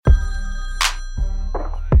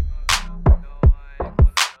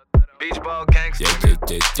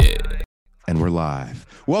And we're live.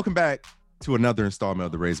 Welcome back to another installment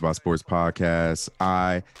of the Raised by Sports podcast.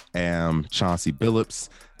 I am Chauncey Billups,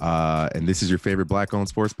 and this is your favorite black-owned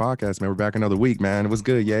sports podcast. Man, we're back another week, man. It was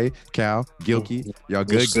good, yay. Cal, Gilkey, y'all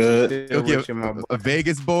good? Good. Gilkey, a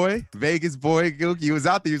Vegas boy, Gilkey. He was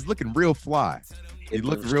out there. He was looking real fly. He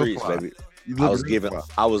looked real streets, fly. baby.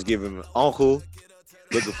 I was giving uncle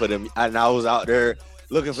looking for them, and I was out there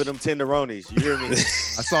looking for them tenderonis. You hear me?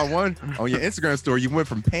 I saw one on your Instagram story. You went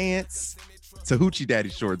from pants to hoochie daddy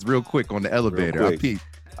shorts real quick on the elevator. I peeped.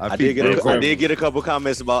 I did get a couple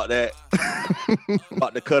comments about that,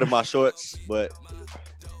 about the cut of my shorts, but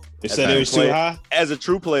they said it was too high. As a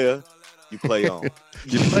true player, you play on.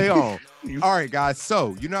 You play on. All right, guys.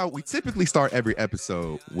 So, we typically start every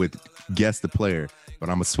episode with guess the player, but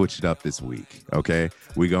I'm gonna switch it up this week. Okay,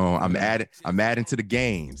 I'm adding to the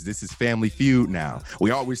games. This is Family Feud now.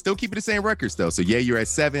 We're still keeping the same records though. So you're at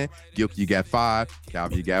 7. Gilkey, you got 5.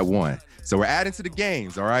 Calvin, you got 1. So we're adding to the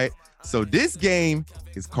games. All right. So this game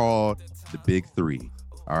is called the Big Three.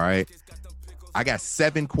 All right. I got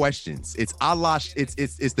 7 questions. It's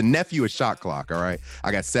the nephew of Shot Clock. All right.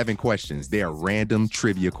 I got 7 questions. They are random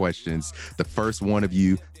trivia questions. The first one of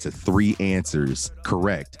you to 3 answers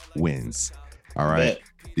correct wins. All right.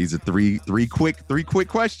 These are three quick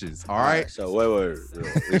questions. All right. So wait.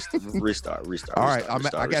 Restart. All right.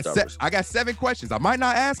 I got 7 questions. I might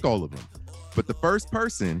not ask all of them, but the first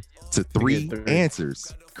person to 3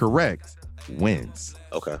 answers correct wins.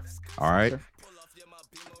 Okay. All right.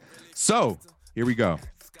 So here we go.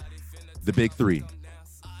 The Big Three.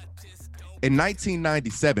 In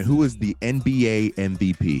 1997, who was the NBA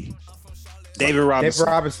MVP? David Robinson. David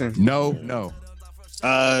Robinson. No.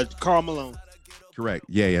 Karl Malone. Correct.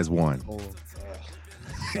 Yeah, he has 1.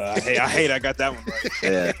 I hate I got that one right.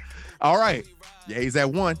 Yeah. All right. Yeah, he's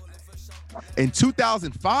at 1. In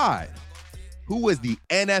 2005, who was the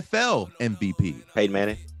NFL MVP? Peyton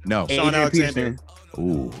Manning. No. Sean Alexander.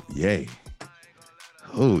 Ooh, yay.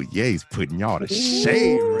 Oh, Ye's putting y'all to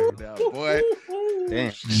shame right now, boy.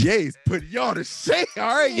 Damn. Ye's putting y'all to shame. All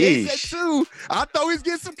right, Ye's at 2. I thought he was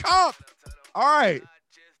getting some comp. All right.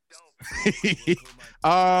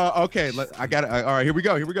 Okay. I got it. All right, here we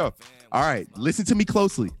go. All right, listen to me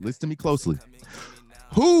closely.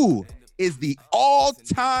 Who is the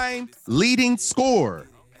all-time leading scorer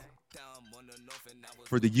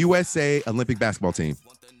for the USA Olympic basketball team?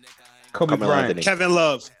 Kobe Bryant. Anthony. Kevin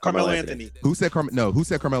Love. Carmelo Anthony. Who said Who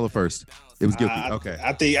said Carmelo first? It was Gilkey. Okay.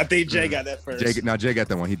 I think Jay got that first. Jay got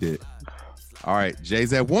that one. He did. All right.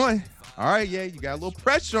 Jay's at 1. All right. Yeah, you got a little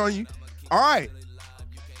pressure on you. All right.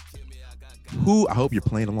 I hope you're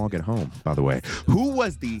playing along at home, by the way. Who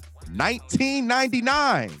was the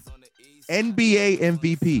 1999 NBA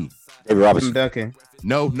MVP? David Robinson. Duncan.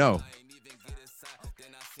 No.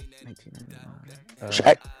 1999.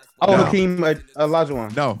 Shaq. Oh, No. Hakeem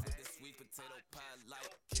Olajuwon. No.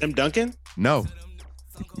 Tim Duncan. No.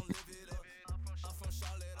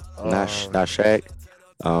 Not Shaq.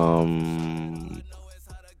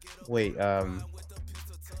 Wait.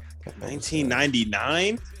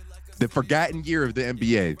 1999. The forgotten year of the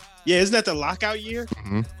NBA. Yeah, isn't that the lockout year?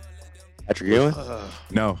 Mm-hmm. Patrick Ewing.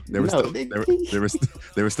 No, there was still an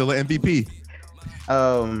MVP.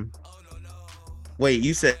 Wait,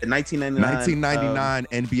 you said 1999. 1999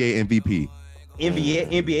 NBA MVP. NBA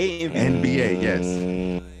MVP. NBA, yes.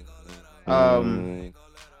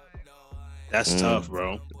 That's tough,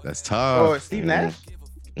 bro. That's tough. Steve Nash.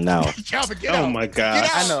 No. Calvin, get out. Oh my god.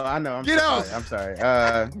 Get out. I know. Get out. I'm sorry.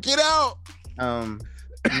 Get out.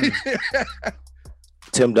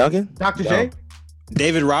 Tim Duncan. Dr. No. J.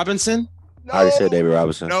 David Robinson. I already said David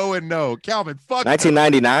Robinson. No and no. Calvin, fuck.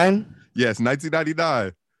 1999. Yes,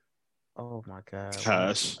 1999. Oh my god.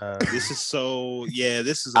 Gosh. This is so. Yeah,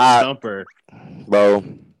 this is a Uh, stumper. Bro,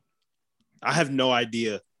 I have no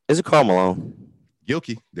idea. is it Karl Malone?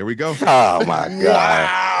 Gilkey. There we go. Oh my god.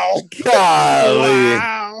 Wow. Golly.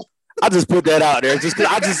 Wow. I just put that out there just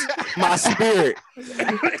because my spirit.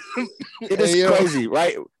 It is crazy,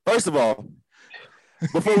 right? First of all,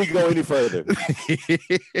 before we go any further,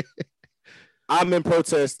 I'm in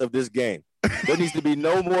protest of this game. There needs to be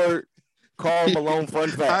no more Karl Malone fun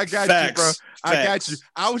facts. I got Facts. you, bro. I got Facts. you.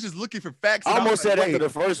 I was just looking for facts. I and almost was said like, after wait. the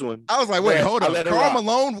first one. I was like, wait, Yeah, hold I up. let it Karl rock.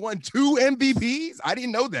 Malone won 2 MVPs? I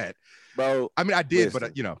didn't know that. Bro, I mean, I did,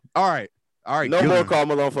 listen. but all right. All right. No Gillian. more Karl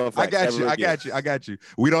Malone fun facts. I got you.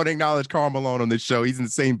 We don't acknowledge Karl Malone on this show. He's in the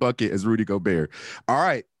same bucket as Rudy Gobert. All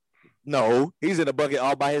right. No, he's in the bucket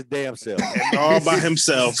all by his damn self. All by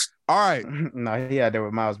himself. All right. No, he had there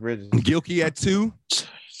with Miles Bridges. Gilkey at 2.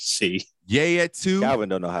 See. Yay at 2. Calvin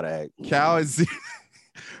don't know how to act. Cal is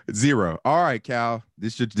 0. All right, Cal.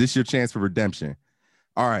 This your chance for redemption.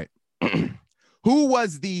 All right. Who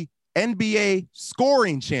was the NBA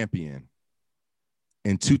scoring champion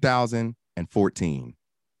in 2014?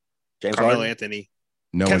 James Carmelo Harden. Anthony.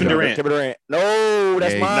 No, Kevin one- Durant. Kevin Durant. No,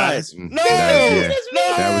 that's Yay. mine. Nah, No,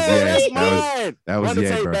 That was yay. that's That was- mine. that was Run the yay,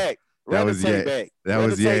 tape bro. back. That Run was the tape yay. back. That Run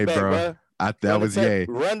was the tape yay, back, bro. bruh. That Run the was tape- yay.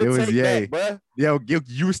 Run the It was tape yay. back, bruh. Yo,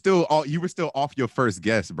 you were still off your first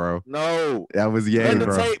guess, bro. No. That was yay, Run the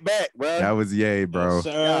bro. tape back, bruh. That was yay, bro. Yes,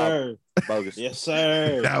 sir. Bogus. Yes,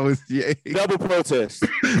 sir. That was yay. Double protest.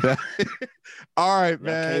 All right, Y'all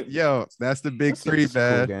man. can't- Yo, that's the big That's three, a cool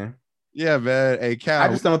man. game. Yeah, man. Hey, Cal. I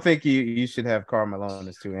just don't think you should have Carmelo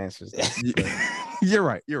as two answers. You're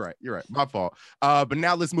right. My fault. But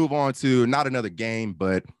now let's move on to not another game,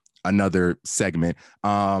 but another segment.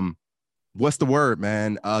 What's the word,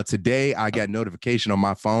 man? Today I got notification on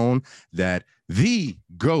my phone that the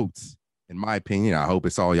GOAT, in my opinion, I hope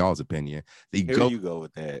it's all y'all's opinion. The Here GOAT. you go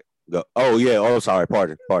with that. Go. Oh, yeah. Oh, sorry.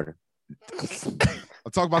 Pardon.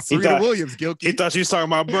 I'm talking about He Serena thought- Williams, He Gilkey. thought you was talking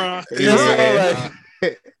about Bron. Yeah.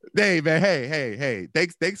 Hey, man. Hey.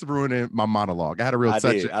 Thanks for ruining my monologue. I had a real I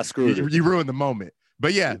touch. did. I screwed it. You ruined the moment.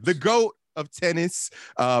 But yeah, the GOAT of tennis,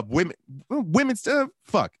 women's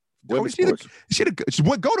fuck. Women's She sports. she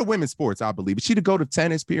would go to women's sports, I believe. Is she the GOAT of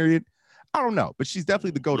tennis, period? I don't know, but she's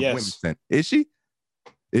definitely the GOAT of Yes. women's tennis. Is she?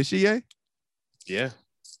 Is she, yeah? Yeah.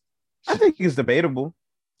 I think it's debatable.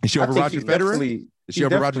 Is she I over think Roger she's Federer? definitely- Is she she's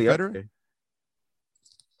over Roger definitely up Federer? there.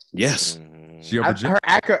 Yes. She over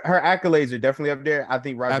Her accolades are definitely up there. I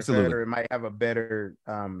think Roger Absolutely. Federer might have a better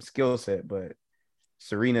skill set, but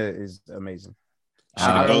Serena is amazing. She I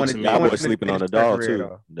the don't GOAT wanna- to me. I Y'all don't boys wanna sleeping on the finish her dog, career, too.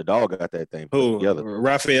 though. The dog got that thing put Who? together.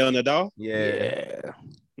 Rafael Nadal? Yeah.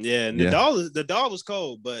 Yeah. Yeah. Nadal was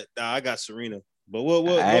cold, but I got Serena. But what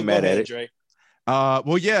I ain't mad at it. Dre?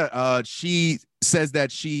 Well, yeah. She says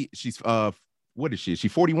that she's what is she? Is she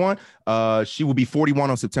 41? She will be 41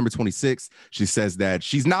 on September 26th. She says that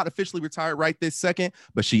she's not officially retired right this second,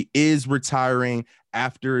 but she is retiring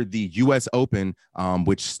after the US Open,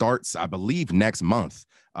 which starts, I believe, next month.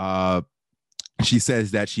 She says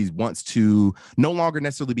that she wants to no longer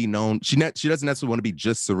necessarily be known. She doesn't necessarily want to be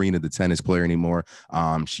just Serena, the tennis player, anymore.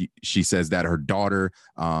 She says that her daughter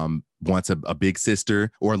wants a big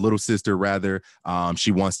sister, or a little sister rather.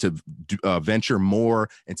 She wants to venture more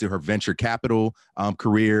into her venture capital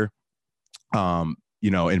career.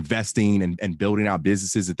 Investing and building out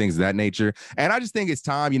businesses and things of that nature. And I just think it's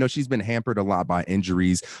time. She's been hampered a lot by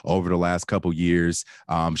injuries over the last couple years.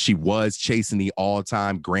 She was chasing the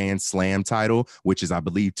all-time Grand Slam title, which is, I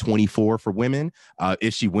believe, 24 for women.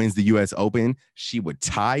 If she wins the US Open, she would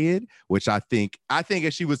tie it, which I think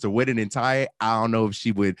if she was to win it and tie it, I don't know if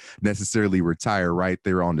she would necessarily retire right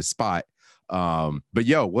there on the spot. But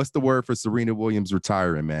yo, what's the word for Serena Williams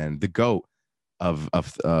retiring, man? The GOAT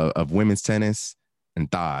of women's tennis and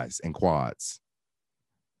thighs and quads,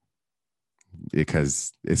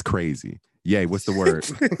 because it's crazy. Yay, what's the word?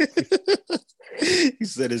 He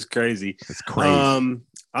said it's crazy. It's crazy.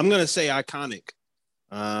 I'm gonna say iconic.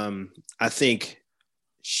 I think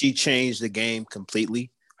she changed the game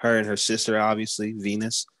completely. Her and her sister, obviously,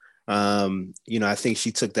 Venus. I think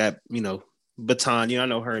she took that, baton. I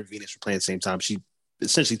know her and Venus were playing at the same time. She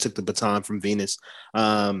essentially took the baton from Venus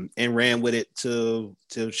and ran with it till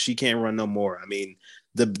she can't run no more. I mean,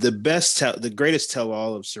 the greatest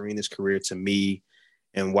tell-all of Serena's career to me,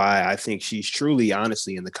 and why I think she's truly,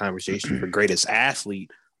 honestly, in the conversation for greatest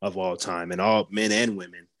athlete of all time, and all men and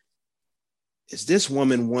women, is this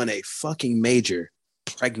woman won a fucking major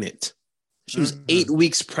pregnant. She was 8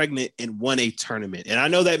 weeks pregnant and won a tournament. And I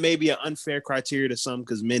know that may be an unfair criteria to some,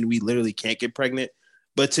 because men, we literally can't get pregnant.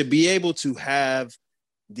 But to be able to have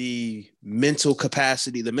the mental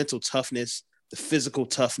capacity, the mental toughness, the physical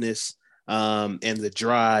toughness, and the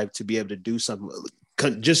drive to be able to do something,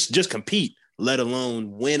 just compete, let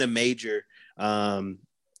alone win a major,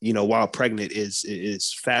 while pregnant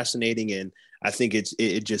is fascinating. And I think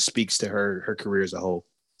it just speaks to her career as a whole.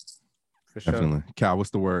 For sure. Definitely. Cal,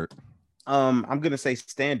 what's the word? I'm gonna say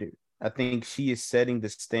standard. I think she is setting the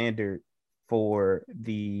standard for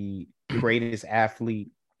the greatest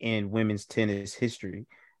athlete in women's tennis history.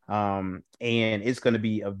 And it's going to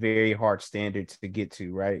be a very hard standard to get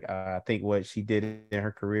to, right? I think what she did in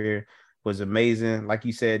her career was amazing. Like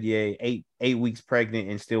you said, yeah, eight weeks pregnant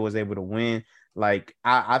and still was able to win. Like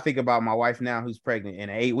I think about my wife now, who's pregnant, and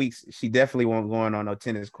 8 weeks, she definitely won't go on no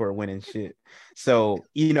tennis court winning shit. So,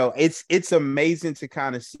 it's amazing to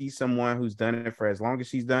kind of see someone who's done it for as long as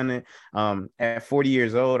she's done it. At 40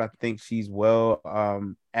 years old, I think she's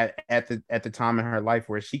at the time in her life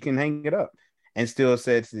where she can hang it up, and still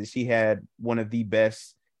says that she had one of the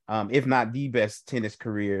best if not the best tennis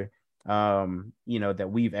career, that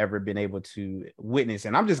we've ever been able to witness.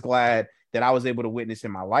 And I'm just glad that I was able to witness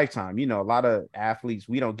in my lifetime. A lot of athletes,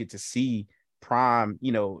 we don't get to see prime,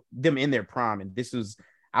 them in their prime. And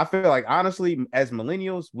I feel like, honestly, as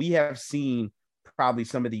millennials, we have seen probably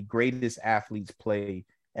some of the greatest athletes play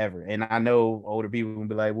ever. And I know older people will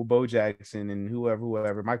be like, well, Bo Jackson and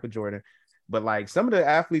whoever, Michael Jordan. But like some of the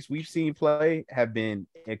athletes we've seen play have been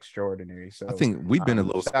extraordinary. So I think we've been a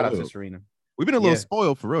little shout out to spoiled. Serena. We've been a little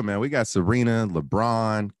spoiled for real, man. We got Serena,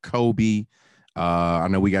 LeBron, Kobe. I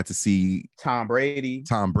know we got to see Tom Brady,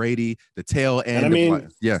 the tail end. And I mean,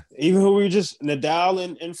 even who we just Nadal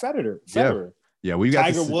and Federer. Yeah, we got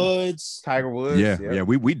Tiger Woods. Yeah.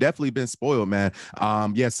 We definitely been spoiled, man.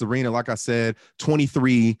 Serena, like I said,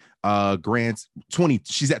 23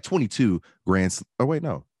 she's at 22 grands. Oh wait,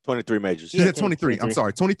 no. 23 majors. She's at 23. I'm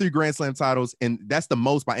sorry, 23 Grand Slam titles, and that's the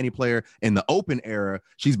most by any player in the Open era.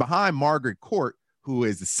 She's behind Margaret Court, who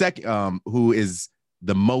is the second, who is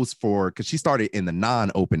the most because she started in the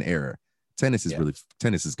non-Open era. Tennis is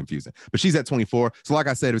confusing, but she's at 24. So like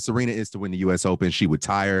I said, if Serena is to win the US Open, she would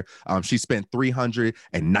tire. She spent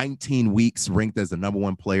 319 weeks ranked as the number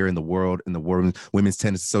one player in the world in the Women's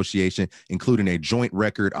Tennis Association, including a joint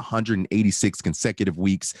record 186 consecutive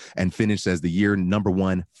weeks, and finished as the year number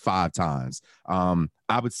one 5 times.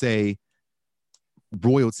 I would say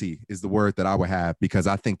royalty is the word that I would have, because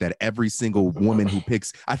I think that every single woman who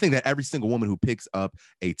picks up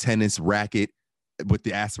a tennis racket with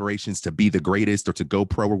the aspirations to be the greatest or to go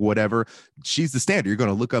pro or whatever, she's the standard. You're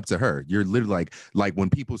going to look up to her. You're literally like when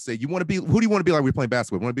people say, who do you want to be like when you're playing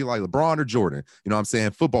basketball? You want to be like LeBron or Jordan? You know what I'm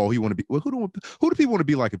saying? Football, who you want to be? Well, who do people want to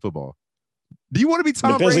be like in football? Do you want to be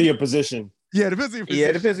Tom Brady? Depends on your position. Yeah, depends on your position.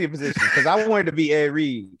 Yeah, depends on your position. Because I wanted to be Ed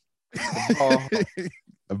Reed.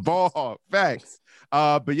 Ball facts.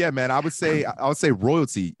 But yeah, man, I would say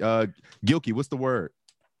royalty. Gilkey, what's the word?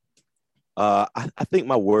 I think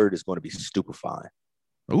my word is going to be stupefying.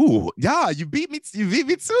 Ooh, yeah, you beat me to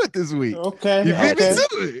it this week. Okay, you beat me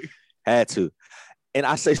to it. Had to, and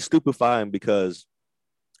I say stupefying because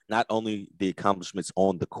not only the accomplishments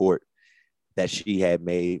on the court that she had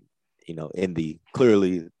made, in the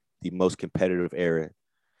clearly the most competitive era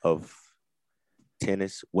of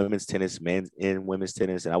tennis, women's tennis, men's and women's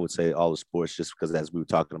tennis, and I would say all the sports, just because as we were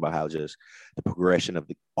talking about how just the progression of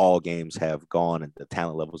all games have gone and the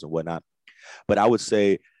talent levels and whatnot. But I would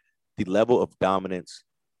say the level of dominance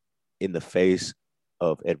in the face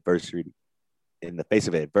of adversity,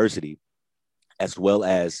 as well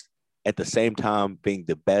as at the same time being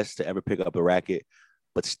the best to ever pick up a racket,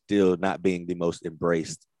 but still not being the most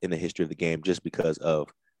embraced in the history of the game, just because of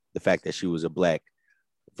the fact that she was a Black,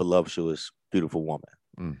 voluptuous, beautiful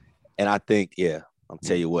woman. And I think, I'll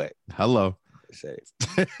tell you what. Hello. Say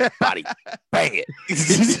body, bang it.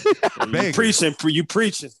 You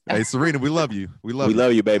preaching. Hey, Serena, we love you. We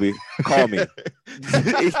love you, baby. Call me.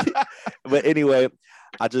 But anyway,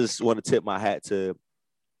 I just want to tip my hat to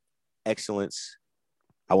excellence.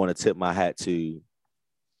 I want to tip my hat to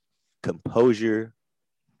composure.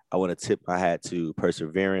 I want to tip my hat to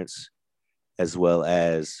perseverance, as well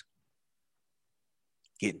as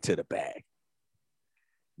getting to the bag.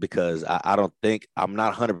 Because I don't think, I'm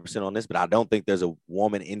not 100% on this, but I don't think there's a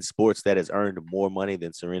woman in sports that has earned more money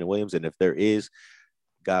than Serena Williams. And if there is,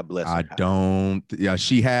 God bless her. I don't. Yeah,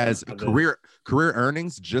 she has career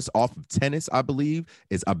earnings just off of tennis, I believe,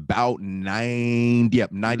 is about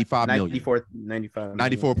 95 million.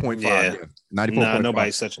 94.5. Yeah. 94.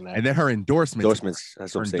 Nobody's touching that. And then her endorsements.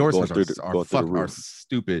 That's what I'm saying. Are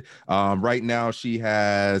stupid. Right now she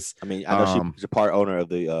has. I mean, I know she's a part owner of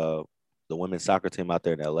the women's soccer team out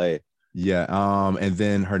there in LA. Yeah. And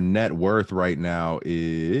then her net worth right now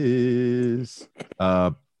is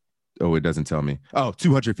it doesn't tell me.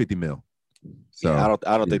 250 mil. So yeah,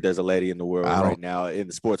 I don't think there's a lady in the world right now in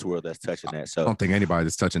the sports world that's touching that. So I don't think anybody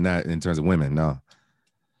that's touching that in terms of women. No.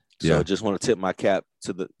 So just want to tip my cap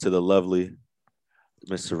to the lovely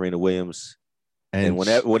Miss Serena Williams. And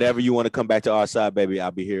whenever you want to come back to our side, baby,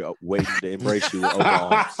 I'll be here waiting to embrace you with open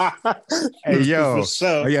arms. Hey, yo.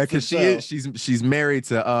 Because she's married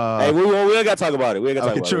to Hey, we ain't gotta talk about it. We ain't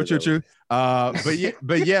gotta talk about it. True.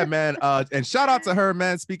 But yeah, man. And shout out to her,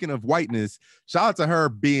 man. Speaking of whiteness, shout out to her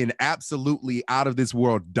being absolutely out of this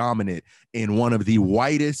world dominant in one of the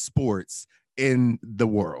whitest sports in the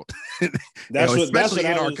world. Especially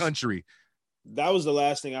in our country. That was the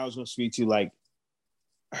last thing I was gonna speak to. Like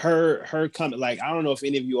her coming, like, I don't know if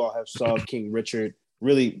any of you all have saw King Richard.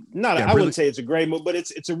 Really, I wouldn't say it's a great movie, but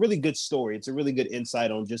it's a really good story. It's a really good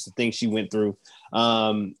insight on just the things she went through.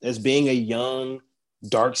 As being a young,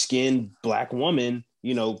 dark-skinned Black woman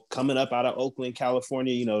coming up out of Oakland,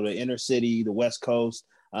 California, the inner city, the West Coast,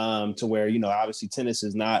 to where, obviously tennis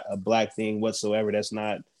is not a Black thing whatsoever. That's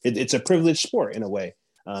not, it's a privileged sport in a way.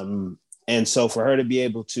 And so for her to be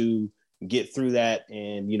able to get through that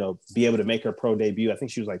and, be able to make her pro debut, I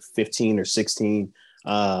think she was like 15 or 16.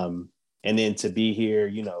 And then to be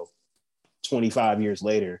here, 25 years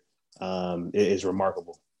later, is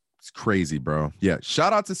remarkable. It's crazy, bro. Yeah.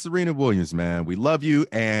 Shout out to Serena Williams, man. We love you.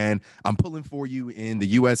 And I'm pulling for you in the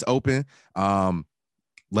US Open.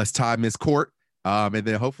 Let's tie Miss Court. And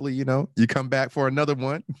then hopefully, you come back for another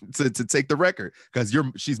one to take the record, because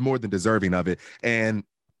she's more than deserving of it. And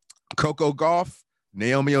Coco Gauff,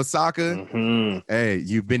 Naomi Osaka, hey,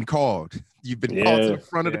 you've been called. You've been called to the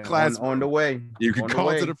front of the classroom. On the way. You can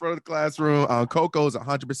call to the front of the classroom. Coco's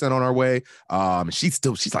 100% on our way. She's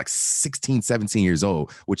like 16, 17 years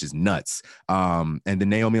old, which is nuts. And then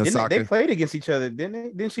Naomi Osaka. They played against each other, didn't they?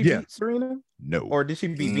 Didn't she beat Serena? No. Or did she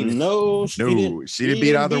beat Venus? No, she didn't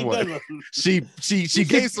beat either one. She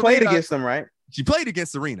gave Serena, played against them, right? She played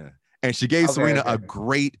against Serena, and she gave Serena a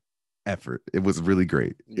great effort. It was really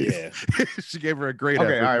great. Yeah. She gave her a great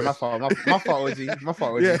effort. All right, my fault. My fault was My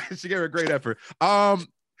fault was Yeah, she gave her a great effort.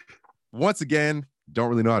 Once again, don't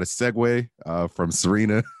really know how to segue from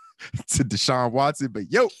Serena to Deshaun Watson, but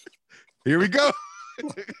here we go.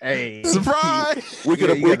 Hey, surprise! We could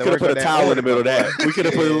have put a towel in the middle of that. We could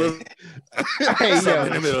have put a little something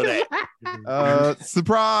in the middle of that.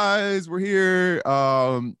 Surprise! We're here.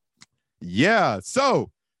 Yeah. So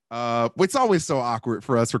it's always so awkward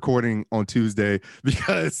for us recording on Tuesday,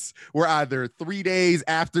 because we're either 3 days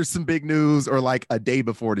after some big news or like a day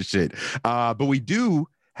before the shit. But we do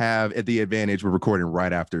have at the advantage, we're recording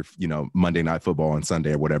right after, Monday Night Football on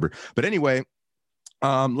Sunday or whatever. But anyway,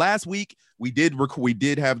 last week we did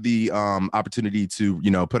have the opportunity to,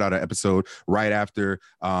 put out an episode right after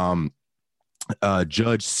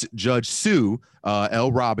Judge Sue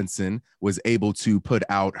L. Robinson was able to put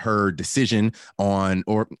out her decision on,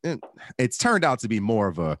 or it's turned out to be more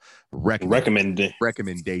of a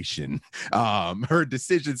recommendation. Her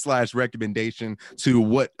decision / recommendation to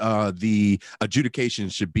what the adjudication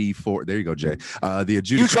should be for. There you go, Jay.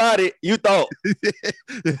 You tried it. You thought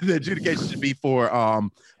the adjudication should be for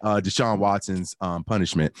Deshaun Watson's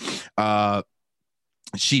punishment.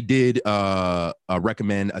 She did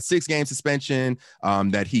recommend a 6-game suspension,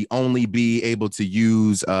 that he only be able to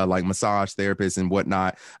use like massage therapists and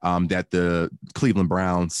whatnot, that the Cleveland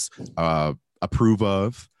Browns approve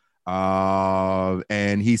of.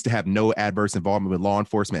 And he's to have no adverse involvement with law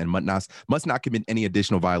enforcement and must not commit any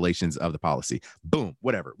additional violations of the policy. Boom,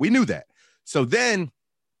 whatever. We knew that. So then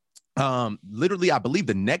literally, I believe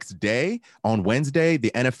the next day on Wednesday,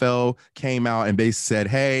 the NFL came out and basically said,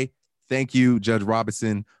 hey, thank you, Judge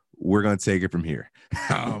Robinson. We're going to take it from here.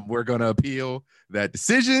 We're going to appeal that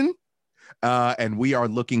decision. And we are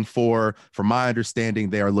looking from my understanding,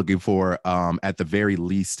 they are looking for, at the very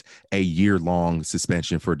least, a year-long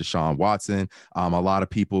suspension for Deshaun Watson. A lot of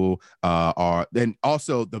people are, and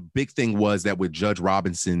also the big thing was that with Judge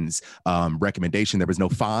Robinson's recommendation, there was no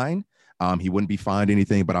fine. He wouldn't be fined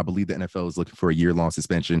anything, but I believe the NFL is looking for a year-long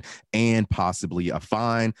suspension and possibly a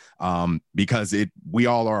fine, because we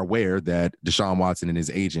all are aware that Deshaun Watson and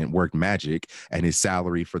his agent worked magic, and his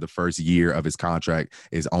salary for the first year of his contract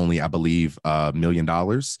is only, I believe, $1 million.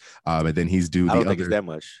 And then he's due. I don't think it's that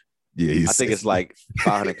much. Yeah, I think it's like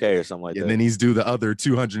 $500K or something like that. And then he's due the other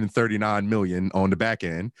 $239 million on the back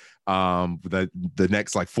end, the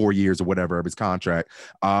next like 4 years or whatever of his contract.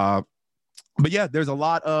 But yeah, there's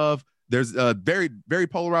a very, very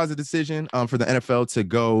polarizing decision for the NFL to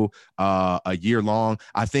go a year long.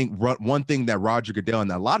 I think one thing that Roger Goodell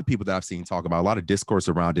and a lot of people that I've seen talk about, a lot of discourse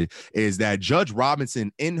around it, is that Judge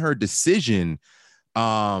Robinson in her decision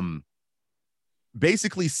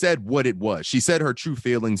basically said what it was. She said her true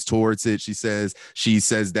feelings towards it. She says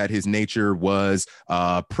that his nature was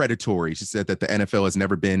predatory. She said that the NFL has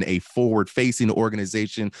never been a forward-facing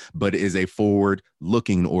organization, but is a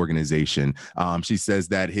forward-looking organization. She says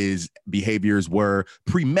that his behaviors were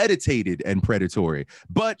premeditated and predatory.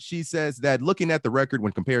 But she says that looking at the record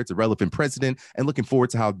when compared to relevant precedent and looking forward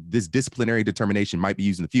to how this disciplinary determination might be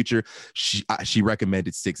used in the future, she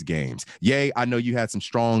recommended 6 games. Yay, I know you had some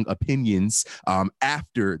strong opinions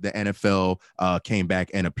after the NFL came back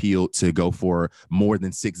and appealed to go for more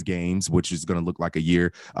than 6 games, which is going to look like a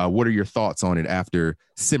year. What are your thoughts on it after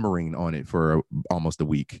simmering on it for almost a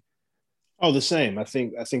week? Oh, the same. I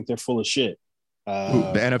think they're full of shit.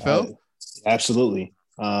 The NFL? Absolutely.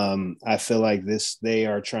 I feel like they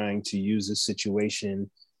are trying to use this situation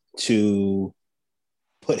to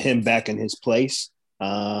put him back in his place,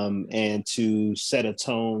 and to set a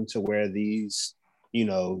tone to where these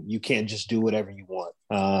you can't just do whatever you want.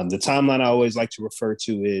 The timeline I always like to refer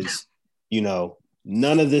to is,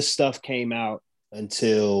 none of this stuff came out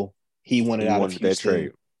until he wanted out of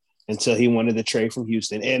Houston. Until he wanted the trade from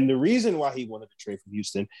Houston. And the reason why he wanted the trade from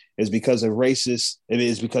Houston is because of racist. It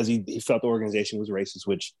is because he felt the organization was racist,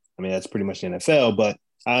 which, I mean, that's pretty much the NFL, but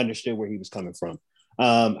I understood where he was coming from.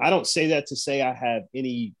 I don't say that to say I have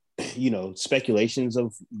any, speculations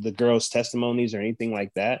of the girls' testimonies or anything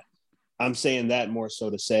like that. I'm saying that more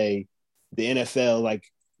so to say the NFL, like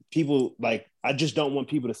people, like, I just don't want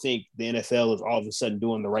people to think the NFL is all of a sudden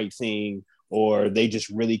doing the right thing, or they just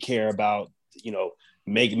really care about,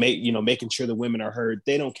 making sure the women are heard.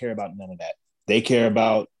 They don't care about none of that. They care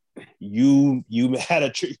about you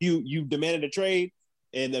had you demanded a trade,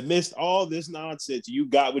 and amidst all this nonsense, you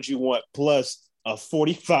got what you want plus a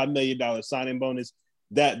 $45 million signing bonus.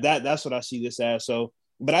 That's what I see this as. So,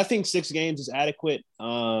 but I think 6 games is adequate.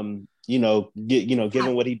 Given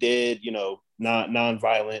what he did, not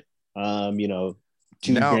nonviolent.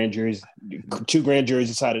 Two grand juries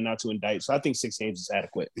decided not to indict. So I think 6 games is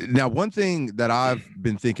adequate. Now, one thing that I've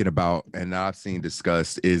been thinking about and I've seen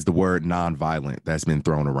discussed is the word nonviolent that's been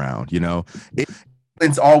thrown around.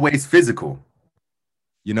 It's always physical.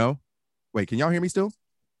 Wait, can y'all hear me still?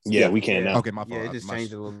 Yeah, we can now. Okay, my fault. Yeah, it just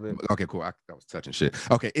changed a little bit. Okay, cool. I was touching shit.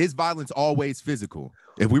 Okay, is violence always physical?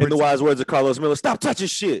 If we were in the wise words of Carlos Miller, stop touching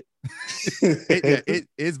shit.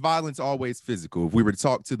 Is violence always physical? If we were to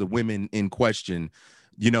talk to the women in question,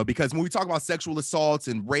 because when we talk about sexual assaults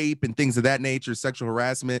and rape and things of that nature, sexual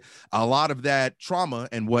harassment, a lot of that trauma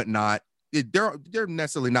and whatnot, they're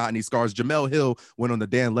necessarily not any scars. Jemele Hill went on the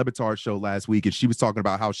Dan Le Batard show last week, and she was talking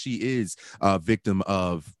about how she is a victim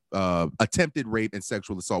of attempted rape and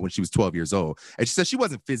sexual assault when she was 12 years old. And she said she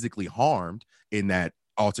wasn't physically harmed in that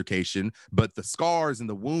altercation, but the scars and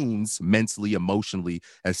the wounds mentally, emotionally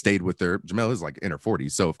has stayed with her. Jemele is like in her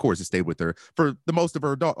 40s. So of course it stayed with her for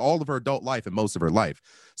all of her adult life and most of her life.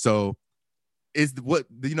 So is the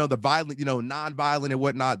violent, non-violent and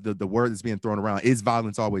whatnot, the word that's being thrown around, is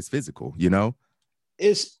violence always physical?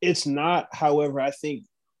 It's not. However, I think,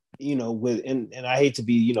 and I hate to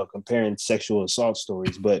be, comparing sexual assault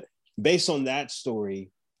stories, but based on that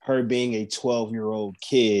story, her being a 12-year-old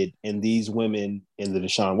kid and these women in the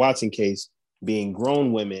Deshaun Watson case being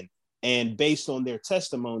grown women, and based on their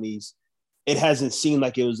testimonies, it hasn't seemed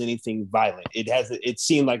like it was anything violent. It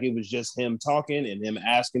seemed like it was just him talking and him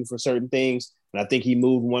asking for certain things. And I think he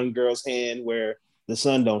moved one girl's hand where the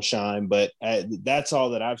sun don't shine, but that's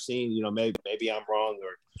all that I've seen. Maybe I'm wrong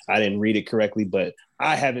or I didn't read it correctly, but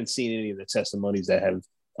I haven't seen any of the testimonies that have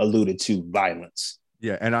alluded to violence.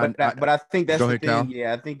 Yeah, and but I think that's the thing. Cal.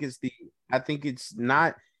 Yeah, I think it's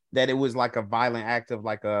not that it was like a violent act of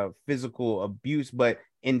like a physical abuse, but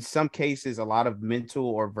in some cases, a lot of mental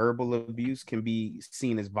or verbal abuse can be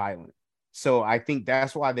seen as violent. So I think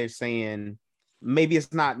that's why they're saying maybe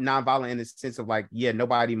it's not nonviolent in the sense of like, yeah,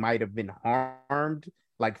 nobody might have been harmed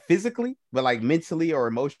like physically, but like mentally or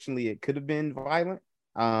emotionally, it could have been violent.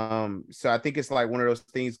 So I think it's like one of those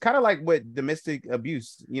things, kind of like what domestic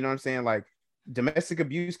abuse, you know what I'm saying? Like domestic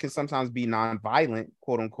abuse can sometimes be nonviolent,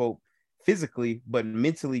 quote unquote, physically, but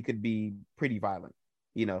mentally could be pretty violent,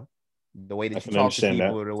 the way that you talk to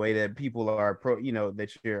people, or the way that people are that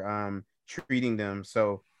you're treating them.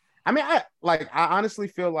 So I mean, I honestly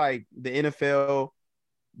feel like the NFL,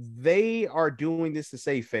 they are doing this to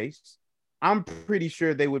save face. I'm pretty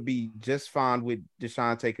sure they would be just fine with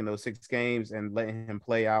Deshaun taking those 6 games and letting him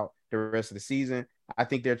play out the rest of the season. I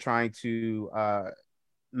think they're trying to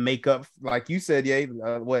make up, like you said,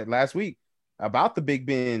 last week, about the Big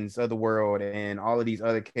Bens of the world and all of these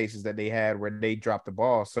other cases that they had where they dropped the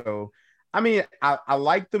ball. So, I mean, I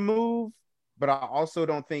like the move, but I also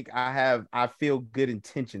don't think I feel good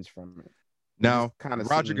intentions from it. Now,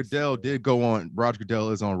 Roger Goodell did go on. Roger Goodell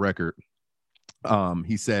is on record.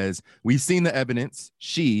 He says, we've seen the evidence.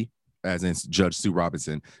 She, as in Judge Sue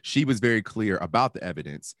Robinson, she was very clear about the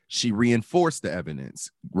evidence. She reinforced the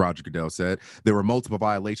evidence. Roger Goodell said there were multiple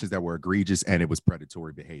violations that were egregious and it was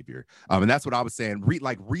predatory behavior. And that's what I was saying.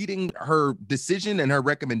 Reading her decision and her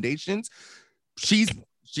recommendations,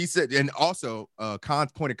 she said, and also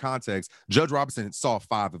point of context, Judge Robinson saw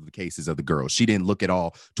 5 of the cases of the girls. She didn't look at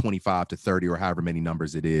all 25 to 30 or however many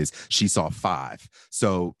numbers it is. She saw 5.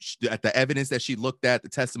 So at the evidence that she looked at, the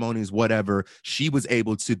testimonies, whatever, she was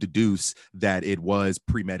able to deduce that it was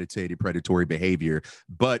premeditated predatory behavior.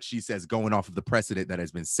 But she says, going off of the precedent that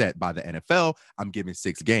has been set by the NFL, I'm giving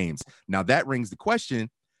 6 games. Now that rings the question,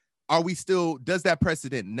 are we still, does that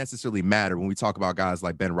precedent necessarily matter when we talk about guys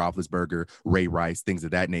like Ben Roethlisberger, Ray Rice, things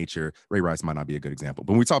of that nature? Ray Rice might not be a good example,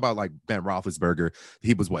 but when we talk about like Ben Roethlisberger,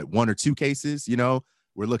 he was what, 1 or 2 cases, you know?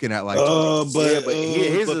 We're looking at like,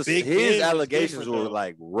 his allegations were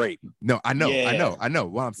like rape. No, I know.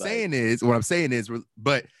 What I'm saying is,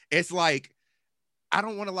 but it's like, I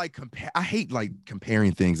don't want to like compare. I hate like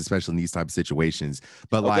comparing things, especially in these type of situations.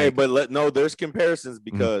 But there's comparisons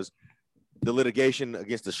because the litigation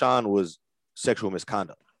against Deshaun was sexual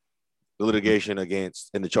misconduct. The litigation against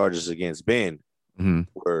and the charges against Ben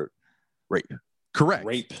were rape. Correct.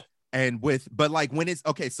 Rape. And but like when it's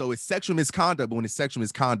okay, so it's sexual misconduct, but when it's sexual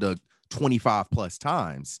misconduct 25 plus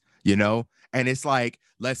times, you know, and it's like,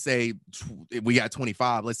 let's say we got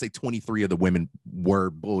 25, let's say 23 of the women were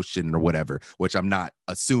bullshitting or whatever, which I'm not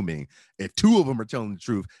assuming. If 2 of them are telling the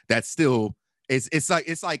truth, that's still, it's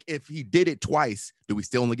like if he did it twice, do we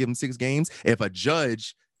still only give him 6 games? If a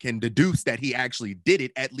judge can deduce that he actually did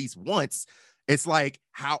it at least once, it's like,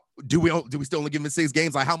 how do we still only give him 6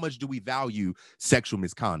 games? Like, how much do we value sexual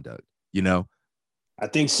misconduct? You know, I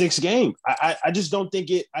think 6 games. I just don't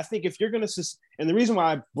think it. I think if you're gonna, and the reason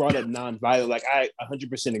why I brought up non-violent, like I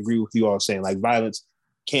 100% agree with you all saying like violence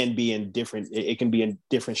can be in different. It can be in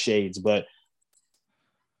different shades, but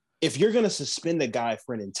if you're gonna suspend a guy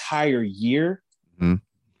for an entire year.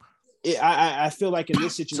 I feel like in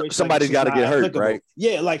this situation, somebody's got to get hurt, right?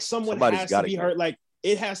 Yeah, like someone has to be hurt. Like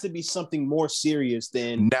it has to be something more serious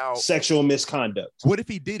than sexual misconduct. What if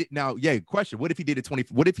he did it now? Yeah, question. What if he did it 20?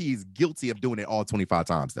 What if he's guilty of doing it all 25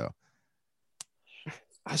 times though?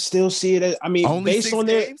 I still see it as, I mean, only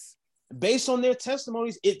based on their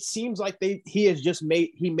testimonies, it seems like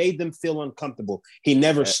he made them feel uncomfortable. He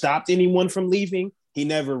never stopped anyone from leaving. He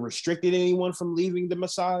never restricted anyone from leaving the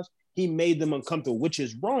massage. He made them uncomfortable, which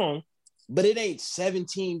is wrong. But it ain't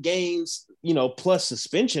 17 games, you know, plus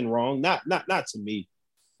suspension wrong. Not to me.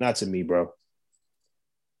 Not to me, bro.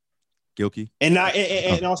 Guilty. And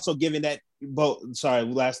also given that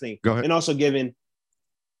last thing. Go ahead. And also given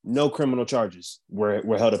no criminal charges were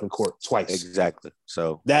held up in court twice. Exactly.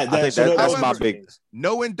 So that's my big.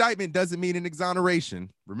 No indictment doesn't mean an exoneration.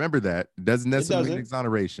 Remember that. It doesn't necessarily mean an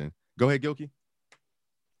exoneration. Go ahead, Gilkey.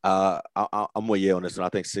 I'm with you on this one. I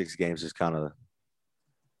think 6 games is kind of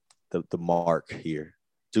the mark here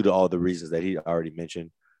due to all the reasons that he already mentioned.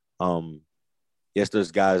 Yes,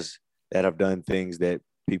 there's guys that have done things that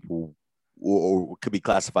people or could be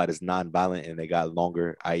classified as non-violent and they got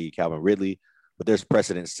longer, i.e. Calvin Ridley, but there's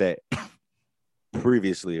precedent set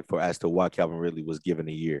previously as to why Calvin Ridley was given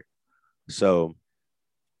a year. So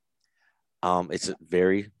it's a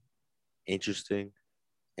very interesting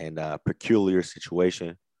and peculiar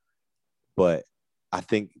situation. But I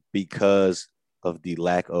think because of the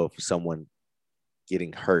lack of someone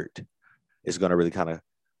getting hurt, it's going to really kind of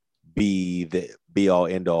be the be-all,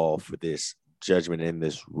 end-all for this judgment in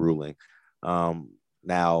this ruling.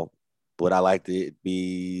 Now, would I like to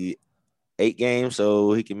be 8 games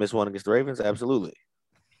so he can miss one against the Ravens? Absolutely.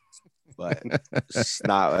 But that's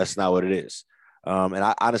not what it is. And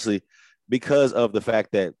I honestly, because of the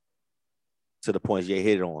fact that, to the points Jay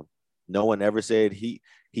hit on, no one ever said he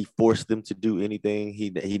forced them to do anything.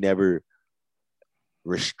 He never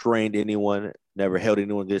restrained anyone, never held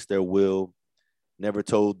anyone against their will, never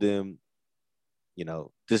told them, you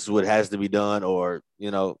know, this is what has to be done, or, you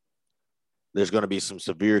know, there's going to be some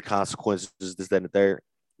severe consequences, this, that, and the third.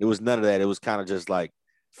 It was none of that. It was kind of just like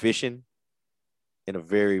fishing in a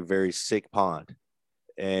very, very sick pond.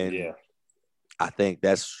 And I think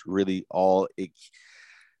that's really all it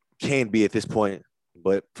can be at this point.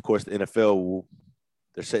 But of course, the NFL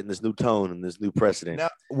they're setting this new tone and this new precedent. Now,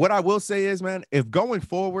 what I will say is, man, if going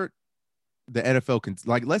forward, the NFL can,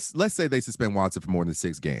 like, let's say they suspend Watson for more than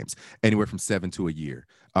 6 games, anywhere from 7 to a year.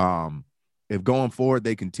 If going forward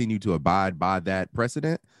they continue to abide by that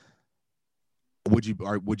precedent, would you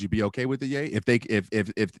be okay with it, Ye? If the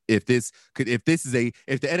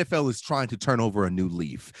NFL is trying to turn over a new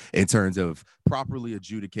leaf in terms of properly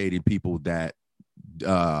adjudicating people that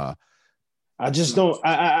I just don't.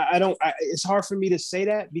 I don't. It's hard for me to say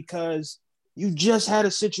that because you just had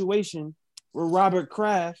a situation where Robert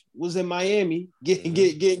Kraft was in Miami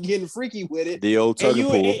getting freaky with it. The old tug and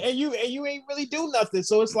pull. And you ain't really do nothing.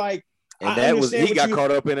 So it's like, and he got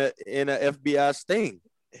caught up in a FBI sting,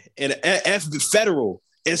 in a federal.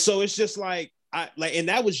 And so it's just like and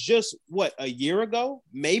that was just what, a year ago,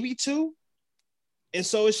 maybe 2. And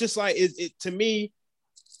so it's just like it to me.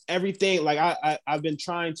 Everything, like I've been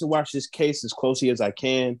trying to watch this case as closely as I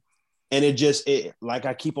can, and it like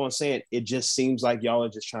I keep on saying, it just seems like y'all are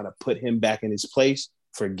just trying to put him back in his place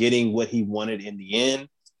for getting what he wanted in the end.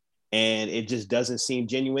 and it just doesn't seem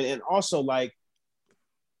genuine. And also, like,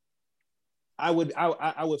 I would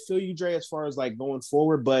feel you, Dre, as far as like going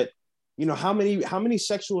forward, but you know, how many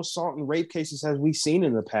sexual assault and rape cases have we seen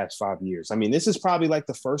in the past 5 years? I mean, this is probably like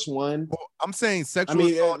the first one. Well, I'm saying sexual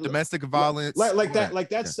assault, domestic violence,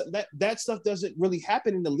 that stuff doesn't really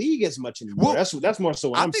happen in the league as much anymore. Well, that's more so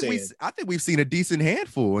what I'm saying. I think we've seen a decent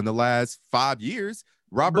handful in the last 5 years.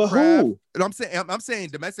 Robert Kraft. And I'm saying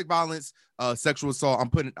domestic violence, sexual assault.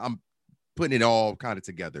 I'm putting it all kind of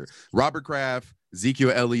together. Robert Kraft,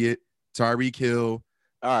 Ezekiel Elliott, Tyreek Hill.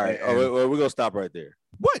 All right, we're gonna stop right there.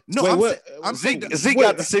 What? No, Zeke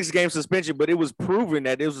got the 6-game suspension, but it was proven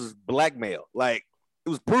that it was blackmail. Like, it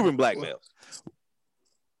was proven blackmail.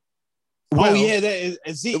 Well, yeah, that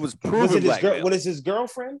is Zeke. It was proven blackmail. What is his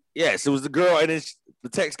girlfriend? Yes, it was the girl, and then the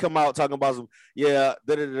text come out talking about some. Yeah,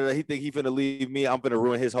 he think he finna leave me. I'm finna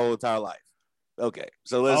ruin his whole entire life. Okay,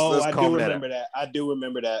 so let's I do remember that. I do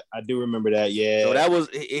remember that. Yeah. So that was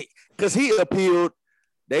because he appealed.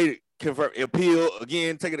 They confirmed appeal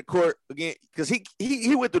again, taking the court again because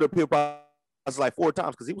he went through the appeal process like 4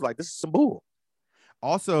 times because he was like, this is some bull.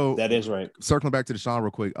 Also, that is right. Circling back to Deshaun real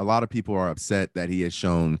quick, a lot of people are upset that he has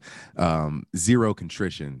shown zero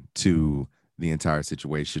contrition to the entire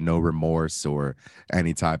situation, no remorse or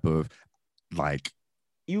any type of like.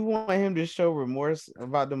 You want him to show remorse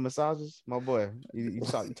about the massages, my boy? You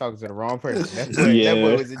talking to the wrong person. That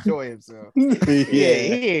boy was enjoying himself. He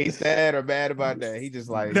ain't sad or bad about that. He just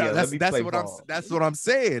like, that's what I'm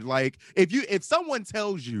saying. Like, if someone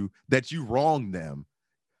tells you that you wronged them,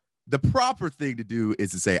 the proper thing to do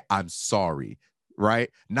is to say, I'm sorry, right?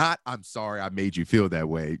 Not, I'm sorry I made you feel that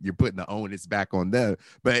way. You're putting the onus back on them.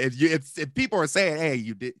 But if people are saying, hey,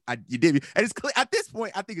 you did, and it's clear at this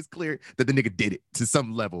point, I think it's clear that the nigga did it to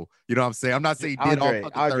some level. You know what I'm saying? I'm not saying he did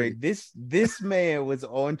Andre, this man was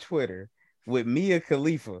on Twitter with Mia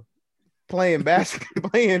Khalifa playing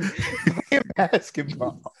basketball.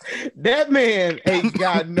 That man ain't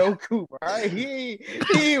got no coup, right? He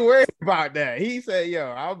ain't worried about that. He said,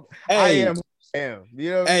 yo, I am.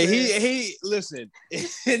 You know he listen.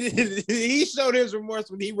 He showed his remorse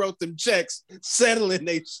when he wrote them checks settling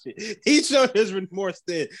they shit. He showed his remorse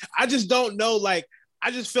then. I just don't know. Like,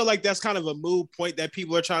 I just feel like that's kind of a moot point that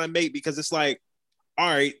people are trying to make because it's like, all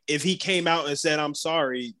right, if he came out and said I'm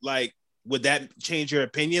sorry, like, would that change your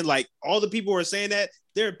opinion? Like, all the people who are saying that,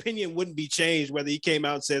 their opinion wouldn't be changed whether he came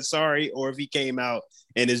out and said sorry or if he came out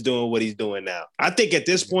and is doing what he's doing now. I think at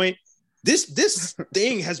this point, this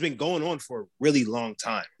thing has been going on for a really long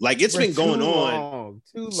time. Like, it's been going on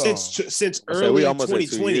since early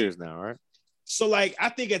 2020 years now, right? So, like, I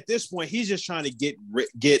think at this point he's just trying to get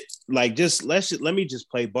like, just let me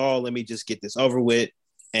just play ball. Let me just get this over with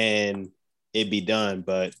and it be done.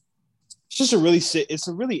 But it's a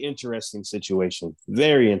really interesting situation.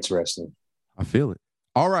 Very interesting. I feel it.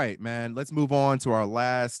 All right, man. Let's move on to our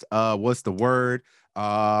last. What's the word?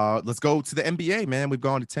 Let's go to the NBA, man. We've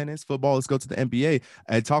gone to tennis, football. Let's go to the NBA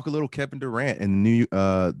and talk a little Kevin Durant and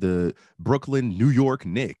the Brooklyn, New York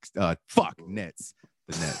Knicks. Nets.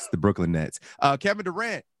 The Brooklyn Nets. Kevin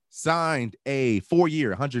Durant signed a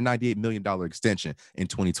 4-year, $198 million extension in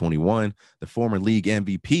 2021. The former league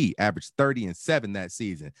MVP averaged 30 and 7 that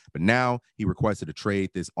season, but now he requested a trade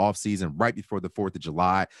this offseason right before the 4th of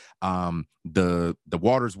July. The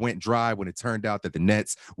waters went dry when it turned out that the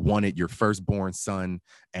Nets wanted your firstborn son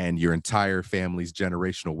and your entire family's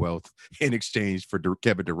generational wealth in exchange for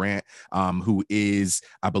Kevin Durant, who is,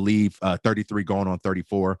 I believe, 33 going on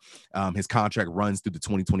 34. His contract runs through the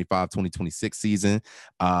 2025-2026 season.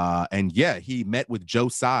 And yeah, he met with Joe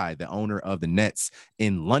Tsai, the owner of the Nets,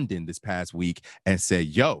 in London this past week and said,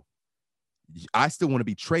 yo, I still want to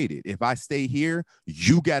be traded. If I stay here,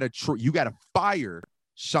 you gotta fire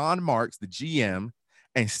Sean Marks, the GM,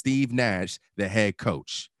 and Steve Nash, the head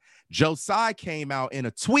coach. Joe Tsai came out in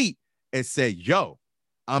a tweet and said, yo,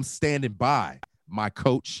 I'm standing by my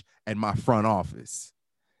coach and my front office.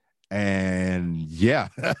 And yeah,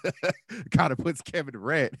 kind of puts Kevin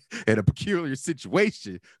Durant in a peculiar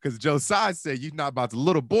situation because Joe Tsai said, you're not about to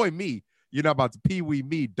little boy me. You're not about to pee-wee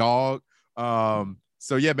me, dog.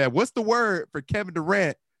 So yeah, man, what's the word for Kevin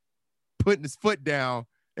Durant putting his foot down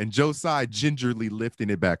and Joe Tsai gingerly lifting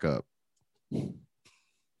it back up?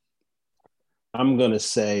 I'm going to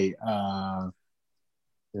say,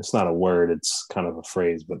 it's not a word. It's kind of a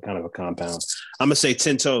phrase, but kind of a compound. I'm going to say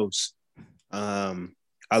 10 toes.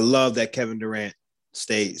 I love that Kevin Durant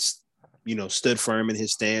stood firm in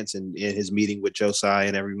his stance and in his meeting with Joe Tsai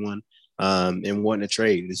and everyone, and wanting to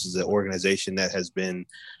trade. This is an organization that has been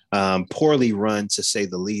poorly run, to say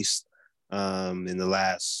the least, in the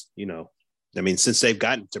last, I mean, since they've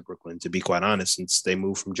gotten to Brooklyn, to be quite honest, since they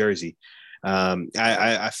moved from Jersey.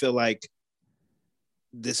 I feel like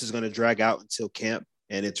this is going to drag out until camp,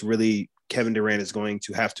 and it's really Kevin Durant is going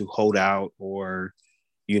to have to hold out or,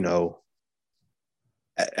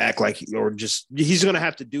 act like, or just he's going to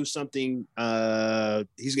have to do something.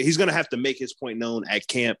 He's going to have to make his point known at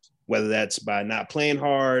camp, whether that's by not playing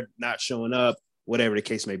hard, not showing up, whatever the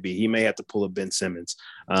case may be. He may have to pull a Ben Simmons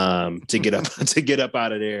to get up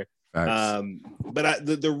out of there. But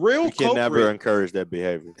the real you can never encourage that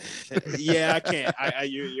behavior. Yeah, I can't.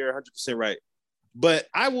 You're 100% right. But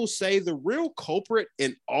I will say the real culprit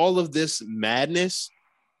in all of this madness,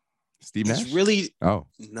 Steve Nash? is really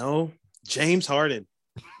no James Harden.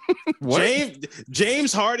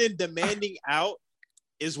 James Harden demanding out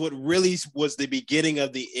is what really was the beginning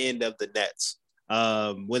of the end of the Nets.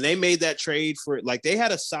 When they made that trade for, like, they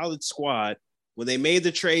had a solid squad. When they made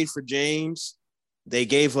the trade for James, they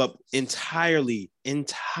gave up entirely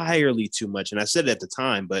too much. And I said it at the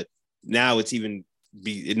time, but now it's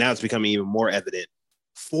becoming even more evident.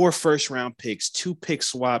 4 first-round picks, 2 pick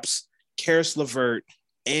swaps, Karis LeVert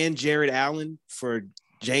and Jared Allen for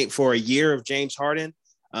a year of James Harden.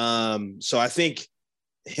 So I think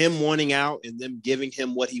him wanting out and them giving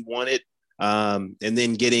him what he wanted, and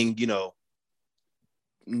then getting,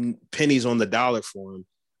 pennies on the dollar for him,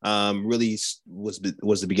 really was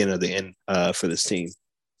the beginning of the end for this team.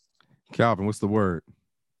 Calvin, what's the word?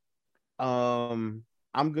 I'm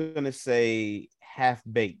gonna say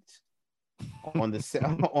half-baked on the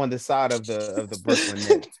side of the Brooklyn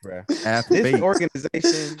Nets, bro. This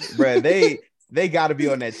organization, bro, they got to be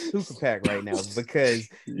on that super pack right now, because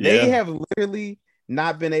they have literally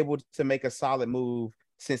not been able to make a solid move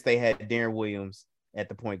since they had Darren Williams at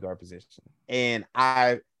the point guard position. And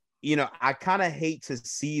I kind of hate to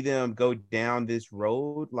see them go down this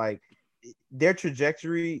road. Like, their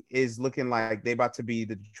trajectory is looking like they about to be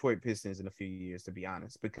the Detroit Pistons in a few years, to be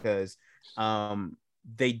honest, because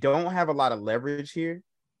they don't have a lot of leverage here.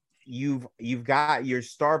 You've got your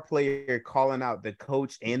star player calling out the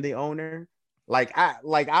coach and the owner. I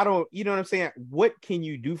don't, you know what I'm saying? What can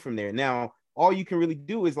you do from there? Now, all you can really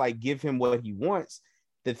do is like give him what he wants.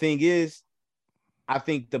 The thing is, I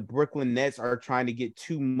think the Brooklyn Nets are trying to get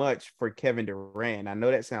too much for Kevin Durant. I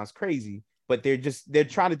know that sounds crazy, but they're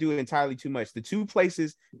trying to do entirely too much. The 2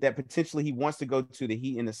 places that potentially he wants to go to, the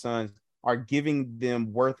Heat and the Suns, are giving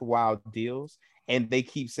them worthwhile deals, and they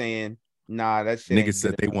keep saying, "Nah, that shit." Niggas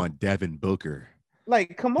said they want Devin Booker.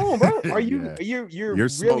 Like, come on, bro. Are you you're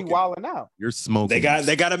really wilding out? You're smoking.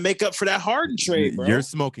 They got to make up for that Harden trade, bro. You're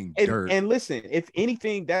smoking dirt. And listen, if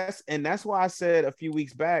anything, that's why I said a few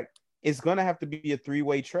weeks back, it's gonna have to be a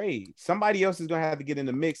 3-way trade. Somebody else is gonna have to get in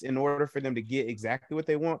the mix in order for them to get exactly what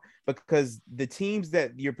they want, because the teams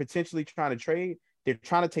that you're potentially trying to trade, they're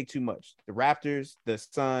trying to take too much. The Raptors, the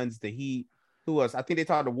Suns, the Heat. Who else? I think they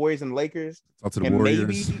talked to the Warriors and the Lakers. Talk to the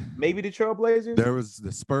Warriors. Maybe the Trailblazers. There was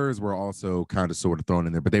the Spurs were also kind of sort of thrown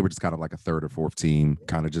in there, but they were just kind of like a 3rd or 4th team,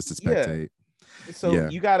 kind of just to spectate. Yeah. So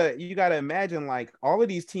you gotta imagine, like, all of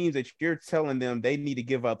these teams that you're telling them they need to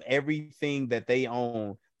give up everything that they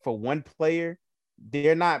own for one player.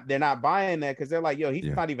 They're not buying that, because they're like, yo, he's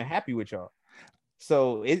not even happy with y'all.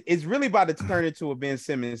 So it's really about to turn into a Ben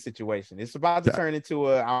Simmons situation. It's about to turn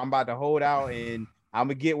into I'm about to hold out and I'm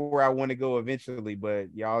gonna get where I want to go eventually,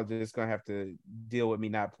 but y'all just gonna have to deal with me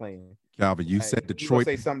not playing. Calvin, you said Detroit.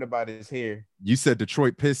 Say something about his hair. You said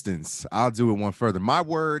Detroit Pistons. I'll do it one further. My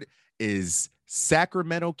word is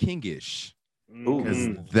Sacramento Kingish.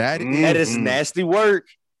 That is nasty work.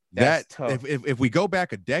 That's tough. If we go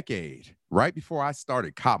back a decade, right before I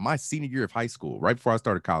started my senior year of high school, right before I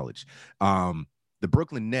started college, the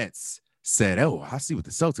Brooklyn Nets said, "Oh, I see what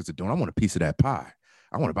the Celtics are doing. I want a piece of that pie.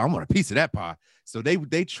 I want a piece of that pie." So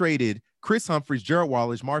they traded Chris Humphries, Gerald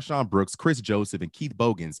Wallace, Marshawn Brooks, Chris Joseph, and Keith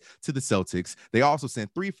Bogans to the Celtics. They also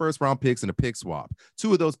sent 3 first-round picks and a pick swap.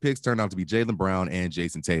 2 of those picks turned out to be Jaylen Brown and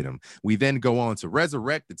Jason Tatum. We then go on to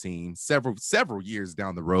resurrect the team several years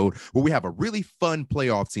down the road, where we have a really fun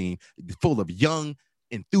playoff team full of young,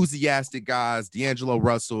 enthusiastic guys, D'Angelo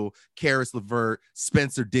Russell, Karis LeVert,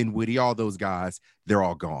 Spencer Dinwiddie, all those guys, they're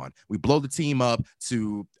all gone. We blow the team up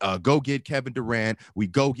to go get Kevin Durant.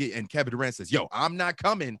 And Kevin Durant says, "Yo, I'm not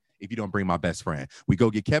coming if you don't bring my best friend." We go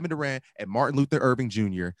get Kevin Durant and Martin Luther Irving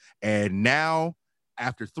Jr. And now,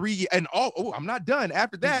 after 3 years, and I'm not done.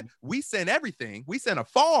 After that, we sent everything. We sent a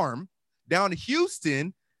farm down to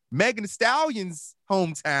Houston, Megan Thee Stallion's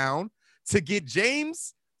hometown, to get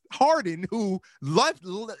James Harden, who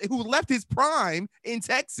left his prime in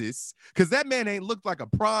Texas, because that man ain't looked like a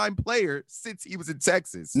prime player since he was in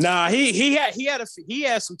Texas. Nah, he had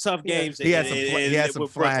some tough games. He had some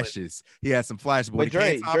flashes. He had some flashes. But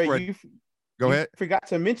Dre, go ahead. You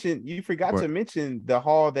forgot to mention the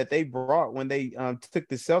haul that they brought when they took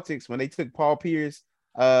the Celtics, when they took Paul Pierce.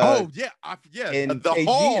 And the KG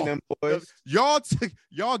haul. And them boys.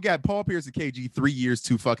 Y'all got Paul Pierce and KG 3 years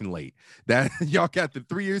too fucking late. That y'all got them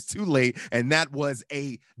 3 years too late, and that was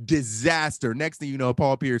a disaster. Next thing you know,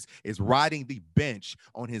 Paul Pierce is riding the bench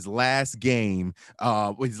on his last game.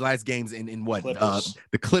 His last games in what?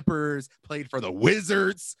 The Clippers, played for the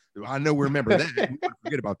Wizards. I know we remember that. We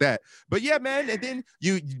forget about that. But yeah, man. And then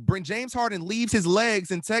you bring James Harden leaves his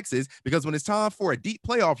legs in Texas because when it's time for a deep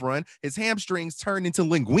playoff run, his hamstrings turn into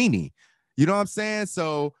linguine. You know what I'm saying?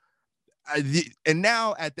 So, and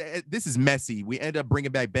now this is messy. We end up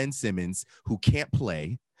bringing back Ben Simmons, who can't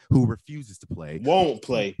play, who refuses to play, won't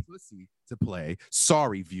play, pussy to play.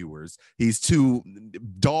 Sorry, viewers. He's too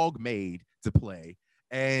dog made to play.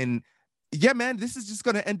 And yeah, man, this is just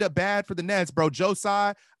gonna end up bad for the Nets, bro. Joe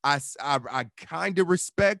Tsai, I kind of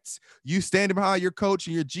respect you standing behind your coach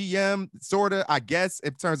and your GM, sort of, I guess,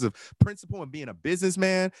 in terms of principle and being a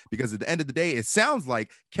businessman, because at the end of the day, it sounds like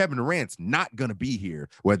Kevin Durant's not gonna be here,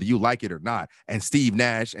 whether you like it or not, and Steve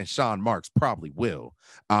Nash and Sean Marks probably will.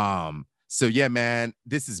 So yeah, man,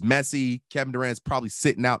 this is messy. Kevin Durant's probably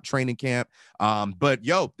sitting out training camp. But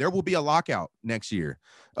yo, there will be a lockout next year.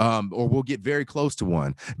 Or we'll get very close to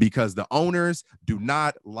one, because the owners do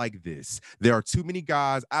not like this. There are too many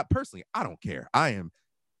guys. I don't care. I'm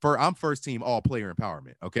first team all player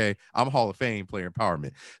empowerment. Okay. I'm Hall of Fame player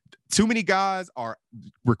empowerment. Too many guys are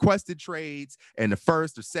requested trades in the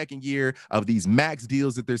first or second year of these max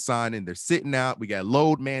deals that they're signing. They're sitting out. We got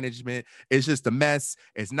load management. It's just a mess.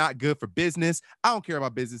 It's not good for business. I don't care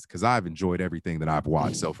about business because I've enjoyed everything that I've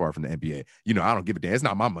watched so far from the NBA. You know, I don't give a damn. It's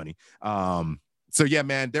not my money. So yeah,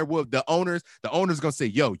 man, the owners gonna say,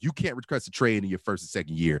 yo, you can't request a trade in your first and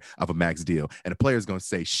second year of a max deal. And the player's gonna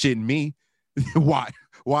say, shitting me.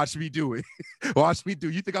 Watch me do it. Watch me do.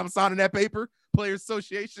 You think I'm signing that paper? Players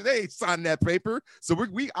Association, they ain't signing that paper. So we're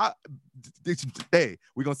gonna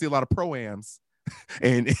see a lot of pro-ams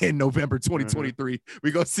in November 2023.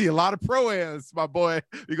 We're gonna see a lot of pro-ams, my boy.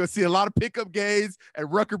 We're gonna see a lot of pickup games at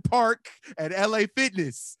Rucker Park and LA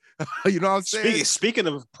Fitness. You know what I'm saying? Speaking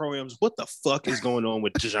of pro-ams, what the fuck is going on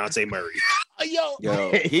with DeJounte Murray?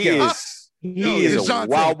 Yo, he is a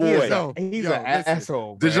wild boy. He's an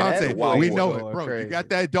asshole. DeJounte, we know it, bro. Crazy. You got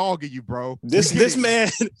that dog in you, bro. This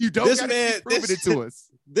man proving it to us.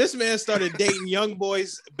 This man started dating young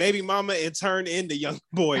boys, baby mama, and turned into young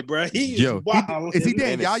boy, bro. Is wild. Is he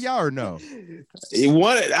dating Yaya or no?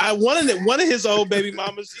 One of his old baby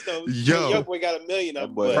mamas. You know, young boy got $1 million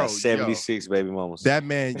of them. 76 baby mamas. That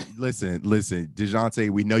man, listen, DeJounte,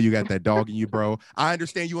 we know you got that dog in you, bro. I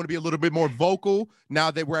understand you want to be a little bit more vocal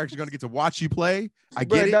now that we're actually going to get to watch you play. I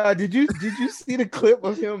get it. Nah, did you see the clip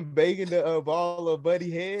of him banging the ball of Buddy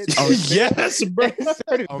head? Oh yes, bro.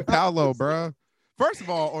 On Paolo, bro. First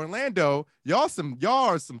of all, Orlando, y'all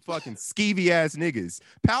are some fucking skeevy ass niggas.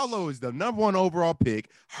 Paolo is the #1 overall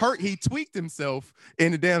pick. He tweaked himself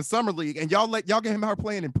in the damn summer league, and y'all get him out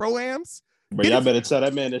playing in pro-ams. But y'all better tell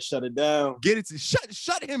that man to shut it down.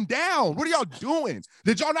 Shut him down. What are y'all doing?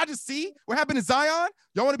 Did y'all not just see what happened to Zion?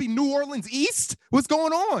 Y'all want to be New Orleans East? What's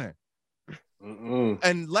going on?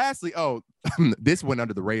 And lastly, this went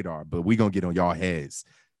under the radar, but we gonna get on y'all heads.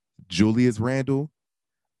 Julius Randle,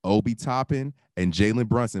 Obi Toppin, and Jalen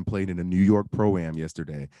Brunson played in a New York Pro-Am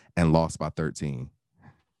yesterday and lost by 13.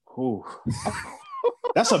 Ooh.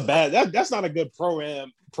 That's not a good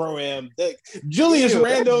pro-am. Julius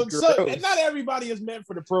Randle, not everybody is meant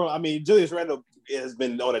for the pro. I mean, Julius Randle has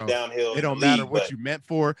been on a downhill. It don't matter what you meant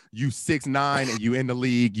for. You 6'9" and you in the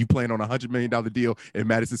league. You playing on a $100 million deal in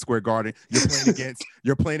Madison Square Garden.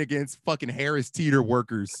 You're playing against fucking Harris Teeter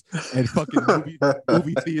workers and fucking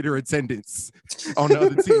movie theater attendants on the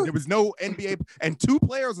other team. There was no NBA, and 2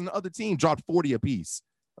 players on the other team dropped 40 apiece.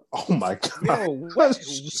 Oh my god! Yo, what?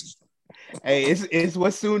 Hey, it's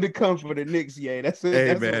what's soon to come for the Knicks. Yeah, that's it.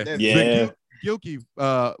 Hey, man. Yeah. Gilkey,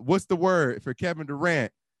 what's the word for Kevin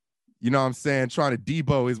Durant? You know what I'm saying? Trying to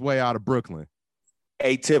Debo his way out of Brooklyn.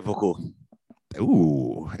 Atypical.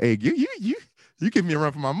 Ooh, hey, you give me a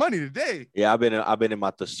run for my money today. Yeah, I've been in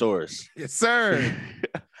my thesaurus. Yes, sir.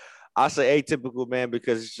 I say atypical, man,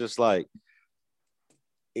 because it's just like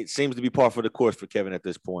it seems to be par for the course for Kevin at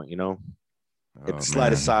this point. You know, it's the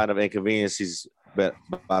slightest sign of inconvenience, he's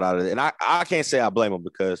about out of it. And I can't say I blame him,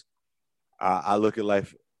 because I look at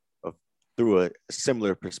life through a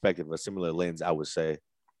similar perspective, a similar lens, I would say.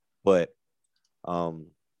 But I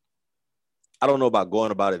don't know about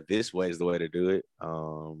going about it this way is the way to do it.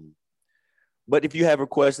 But if you have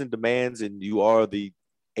requests and demands and you are the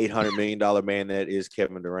 $800 million man that is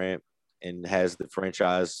Kevin Durant and has the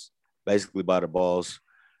franchise basically by the balls,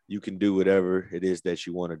 you can do whatever it is that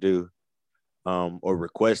you want to do, or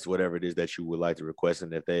request whatever it is that you would like to request.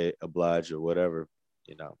 And if they oblige or whatever,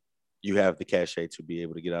 you have the cachet to be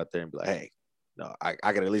able to get out there and be like, hey, no, I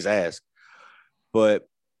can at least ask. But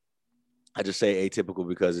I just say atypical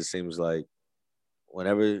because it seems like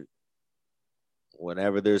whenever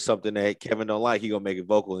there's something that Kevin don't like, he gonna make it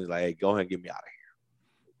vocal. And he's like, hey, go ahead and get me out of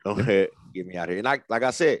here. Go ahead, get me out of here. And like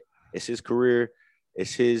I said, it's his career,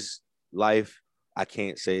 it's his life. I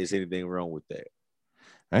can't say there's anything wrong with that.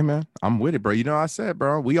 Hey, man, I'm with it, bro. You know, I said,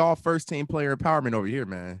 bro, we all first team player empowerment over here,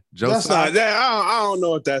 man. That's not that. I don't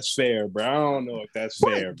know if that's fair, bro. I don't know if that's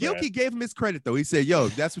fair. Gilkey gave him his credit, though. He said, yo,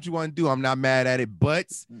 that's what you want to do. I'm not mad at it. But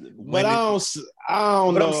I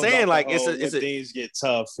don't know. I'm saying, like, when things get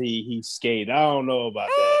tough, he skated. I don't know about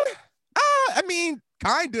that. I mean,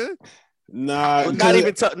 kind of. Nah, not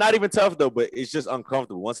even tough though, but it's just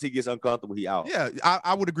uncomfortable. Once he gets uncomfortable, he out. Yeah,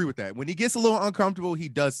 I would agree with that. When he gets a little uncomfortable, he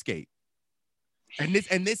does skate. And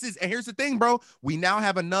here's the thing, bro. We now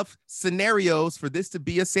have enough scenarios for this to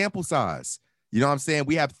be a sample size. You know what I'm saying?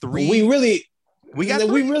 We have 3. We really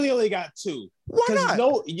only got 2. Why not?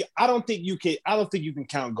 No, I don't think you can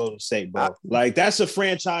count Golden State, bro. Like, that's a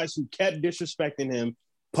franchise who kept disrespecting him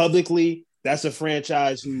publicly. That's a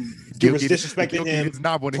franchise who was disrespecting him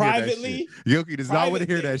privately. Gilkey does not want to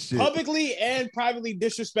hear that shit. Publicly and privately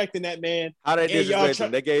disrespecting that man. How they disrespect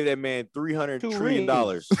him? They gave that man $300 trillion.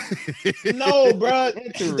 No, bro.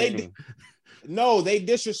 They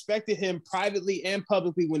disrespected him privately and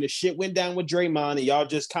publicly when the shit went down with Draymond, and y'all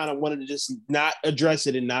just kind of wanted to just not address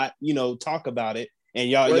it and not, talk about it. And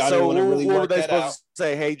y'all didn't want to really work that out.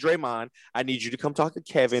 Say, hey, Draymond, I need you to come talk to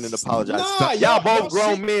Kevin and apologize. Y'all both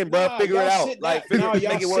grown men, bro. Figure it out. Like,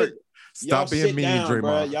 make it work. Stop being mean,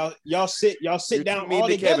 Draymond. Bro. Y'all sit down all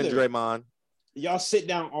together. Kevin, Draymond. Y'all sit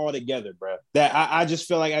down all together, bro. That I just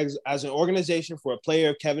feel like as an organization for a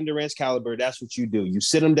player of Kevin Durant's caliber, that's what you do. You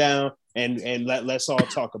sit him down and let's all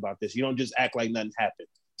talk about this. You don't just act like nothing happened.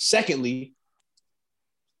 Secondly,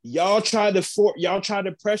 y'all tried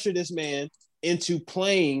to pressure this man into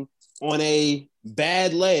playing on a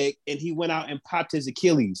bad leg, and he went out and popped his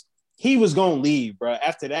Achilles. He was gonna leave, bro.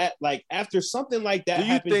 After that, like after something like that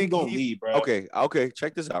happened, he's gonna leave, bro. Okay.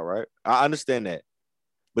 Check this out, right? I understand that,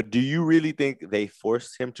 but do you really think they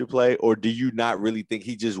forced him to play, or do you not really think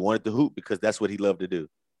he just wanted to hoop because that's what he loved to do?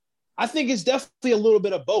 I think it's definitely a little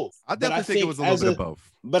bit of both. I definitely think it was a little bit of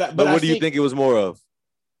both. But what do you think it was more of?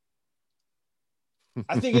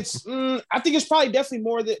 I think it's probably definitely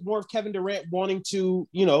more of Kevin Durant wanting to,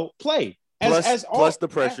 play. Plus the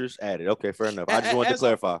pressures added. Okay, fair enough. I just wanted to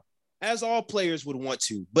clarify. As all players would want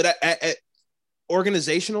to, but at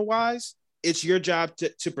organizational wise, it's your job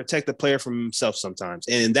to protect the player from himself sometimes.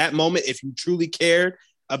 And in that moment, if you truly cared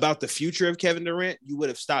about the future of Kevin Durant, you would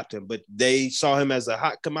have stopped him. But they saw him as a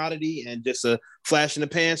hot commodity and just a flash in the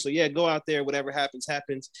pan. So yeah, go out there, whatever happens,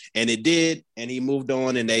 happens. And it did, and he moved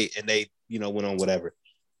on, and they went on whatever.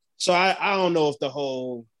 So I don't know if the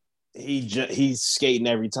whole he's skating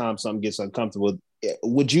every time something gets uncomfortable.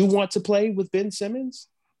 Would you want to play with Ben Simmons?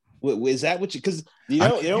 Is that what you? Because you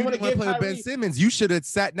don't want to play with Ben Simmons. You should have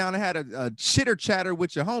sat down and had a chitter chatter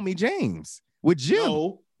with your homie James. With Jim.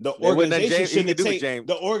 No, the organization shouldn't have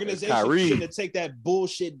take that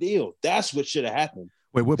bullshit deal. That's what should have happened.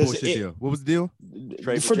 Wait, what bullshit deal? What was the deal?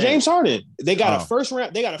 For James Harden, they got a first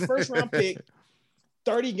round. They got a first round pick.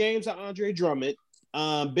 30 games of Andre Drummond,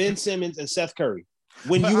 Ben Simmons, and Seth Curry.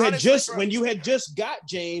 When you had just got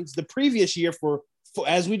James the previous year for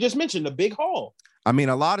as we just mentioned, a big haul. I mean,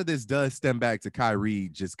 a lot of this does stem back to Kyrie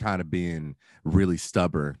just kind of being really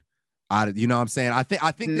stubborn. You know what I'm saying? I think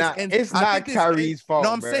it's not Kyrie's fault.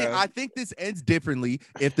 No, I'm saying I think this ends differently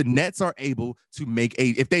if the Nets are able to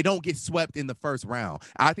if they don't get swept in the first round.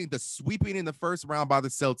 I think the sweeping in the first round by the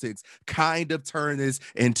Celtics kind of turned this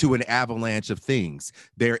into an avalanche of things.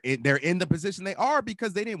 They're in the position they are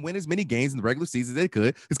because they didn't win as many games in the regular season as they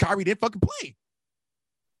could because Kyrie didn't fucking play.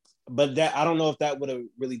 But I don't know if that would have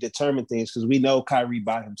really determined things because we know Kyrie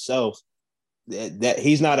by himself. That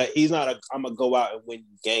he's not a I'm gonna go out and win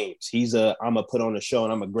games. He's I'm gonna put on a show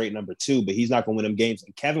and I'm a great number 2, but he's not gonna win them games.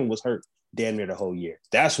 And Kevin was hurt damn near the whole year.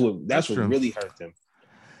 That's what really hurt them.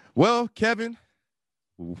 Well, Kevin,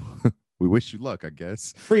 we wish you luck, I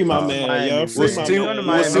guess. Free my man, Miami. yo. Free We'll my see. man.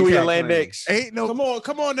 We'll see where you land Okay. next. Ain't no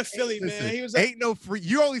Come on to Philly, listen, man. He was ain't no free.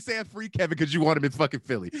 You only saying free Kevin because you want him in fucking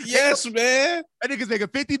Philly. yes, man. That nigga's making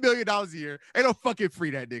 $50 million a year. Ain't no fucking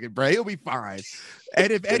free that nigga, bro. He'll be fine.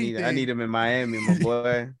 And if anything, I need him in Miami, my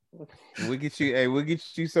boy. We'll get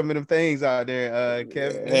you some of them things out there,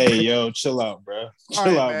 Kevin. Hey, yo, chill out, bro. All Chill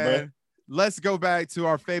right, out, man. bro. Let's go back to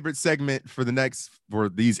our favorite segment for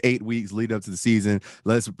these 8 weeks lead up to the season.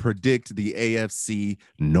 Let's predict the AFC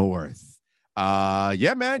North.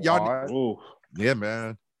 Yeah, man. Y'all, Ooh. yeah,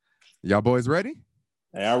 man. Y'all boys ready?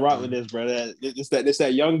 Hey, I rock with this, bro. It's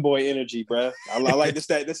that young boy energy, bro. I like this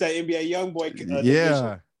that NBA young boy.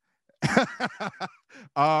 Yeah.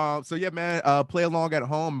 So yeah, man, play along at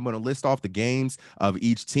home. I'm going to list off the games of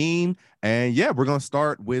each team, and yeah, we're going to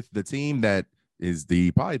start with the team that is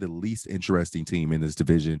probably the least interesting team in this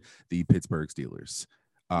division, the Pittsburgh Steelers.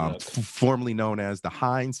 Formerly known as the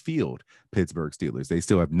Heinz Field Pittsburgh Steelers. They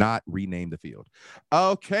still have not renamed the field.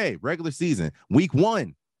 Okay, regular season. Week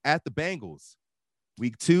 1 at the Bengals.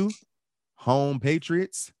 Week 2, home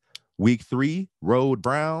Patriots. Week 3, road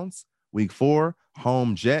Browns. Week 4,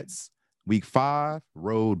 home Jets. Week 5,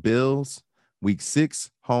 road Bills. Week 6,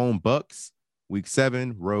 home Bucks. Week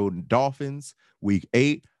 7, road Dolphins. Week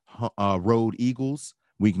 8, road Eagles.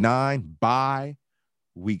 Week 9, bye.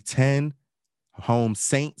 Week 10, home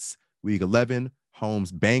Saints. Week 11, home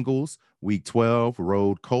Bengals. Week 12,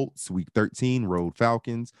 road Colts. Week 13, road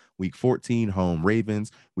Falcons. Week 14, home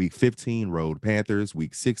Ravens. Week 15, road Panthers.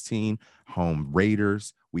 Week 16, home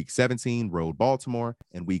Raiders. Week 17, road Baltimore.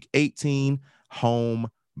 And week 18,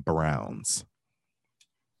 home Browns.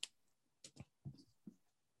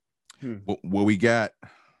 What we got?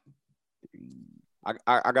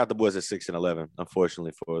 I got the boys at 6-11.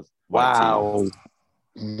 Unfortunately for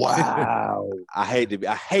Wow. I hate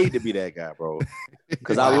to be that guy, bro.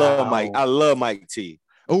 Because I love Mike. I love Mike T.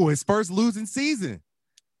 Oh, his first losing season.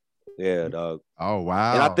 Yeah, dog. Oh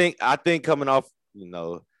wow. And I think coming off,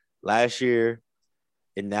 last year,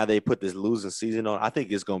 and now they put this losing season on. I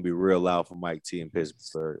think it's gonna be real loud for Mike T in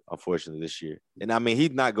Pittsburgh, unfortunately, this year. And I mean,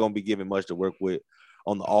 he's not gonna be given much to work with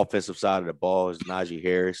on the offensive side of the ball. Is Najee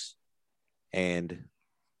Harris and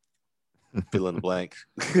fill in the blank.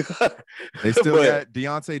 They still got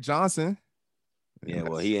Deontay Johnson. Yeah,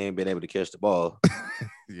 well, he ain't been able to catch the ball.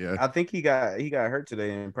 Yeah, I think he got hurt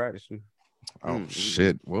today in practice. Oh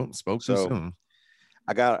shit! Well, spoke too soon.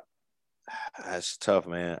 That's tough,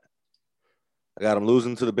 man. I got him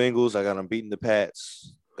losing to the Bengals. I got him beating the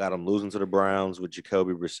Pats. Got him losing to the Browns with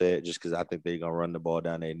Jacoby Brissett just because I think they're gonna run the ball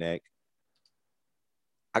down their neck.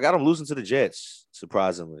 I got him losing to the Jets,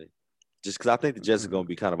 surprisingly, just because I think the Jets are going to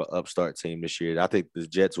be kind of an upstart team this year. I think the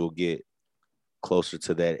Jets will get closer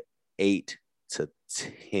to that 8 to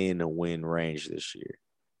 10 win range this year.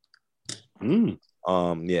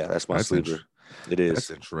 Yeah, that's my sleeper. It is.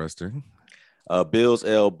 That's interesting. Bills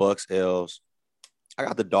L, Bucks L's. I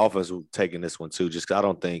got the Dolphins taking this one too, just because I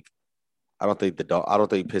don't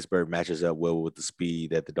think Pittsburgh matches up well with the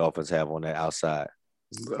speed that the Dolphins have on that outside.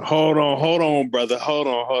 Hold on, brother. Hold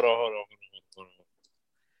on.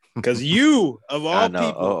 Because you of all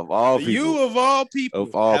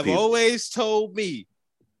people have always told me,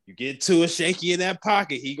 you get too shaky in that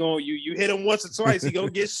pocket. You hit him once or twice, he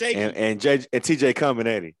gonna get shaky. and TJ coming,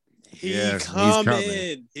 ain't he? He's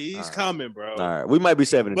coming. He's coming, bro. All right, we might be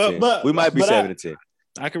 7-10. We might be 7-10.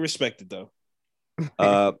 I can respect it though.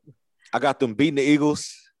 I got them beating the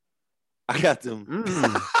Eagles. I got them.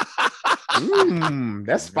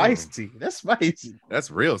 That's spicy.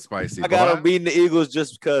 That's real spicy. I got them beating the Eagles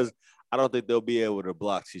just because I don't think they'll be able to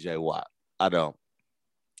block TJ Watt. I don't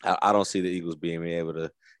see the Eagles being able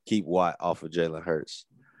to keep Watt off of Jalen Hurts.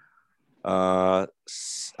 I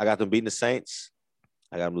got them beating the Saints.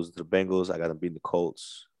 I got them losing to the Bengals. I got them beating the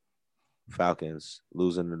Colts, Falcons,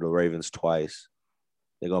 losing to the Ravens twice.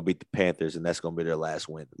 They're gonna beat the Panthers, and that's gonna be their last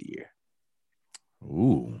win of the year.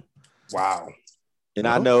 Ooh, wow! And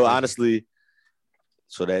I know, honestly,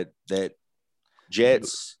 so that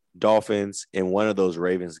Jets, Dolphins, and one of those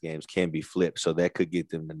Ravens games can be flipped, so that could get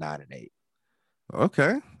them to 9-8.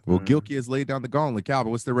 Okay. Well, Gilkey has laid down the gauntlet.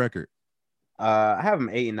 Calvin, what's the record? I have them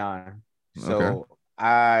 8-9. So Okay.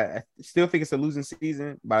 I still think it's a losing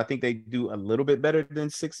season, but I think they do a little bit better than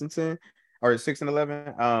 6-10 or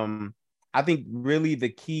 6-11. I think really the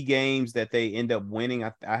key games that they end up winning,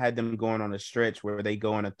 I had them going on a stretch where they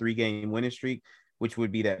go on a 3-game winning streak, which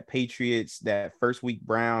would be that Patriots, that first week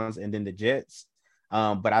Browns, and then the Jets.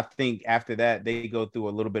 But I think after that, they go through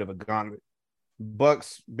a little bit of a gauntlet.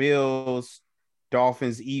 Bucks, Bills,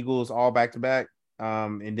 Dolphins, Eagles, all back to back.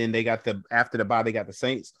 And then they got after the bye, they got the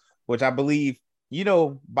Saints, which I believe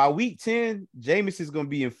by week 10, Jameis is going to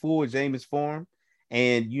be in full Jameis form,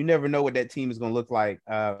 and you never know what that team is going to look like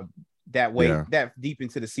that way, that deep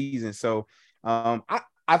into the season. So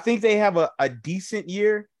I think they have a decent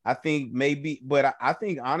year. I think maybe, but I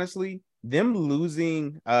think honestly, them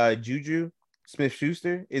losing Juju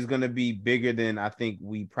Smith-Schuster is going to be bigger than I think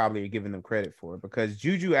we probably are giving them credit for, because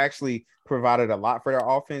Juju actually provided a lot for their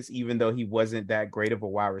offense, even though he wasn't that great of a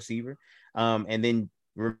wide receiver. And then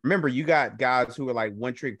remember, you got guys who are like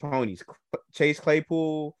one-trick ponies, Chase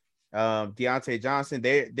Claypool, Deontay Johnson.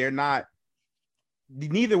 They're not.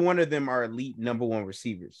 Neither one of them are elite number one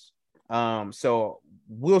receivers. So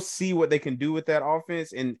we'll see what they can do with that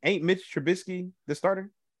offense. And ain't Mitch Trubisky the starter?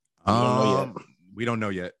 We don't know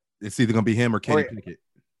yet. It's either gonna be him or Kenny Pickett.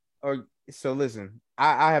 So listen,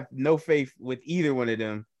 I have no faith with either one of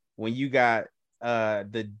them when you got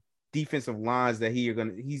the defensive lines that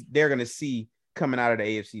they're gonna see coming out of the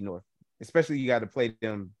AFC North. Especially you got to play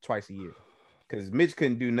them twice a year, because Mitch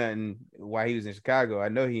couldn't do nothing while he was in Chicago. I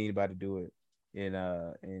know he ain't about to do it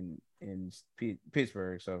in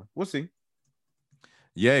Pittsburgh. So we'll see.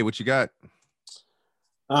 Yay, what you got?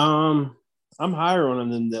 I'm higher on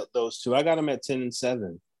them than those two. I got them at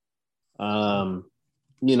 10-7. I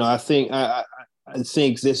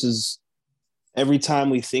think this is every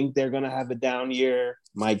time we think they're gonna have a down year,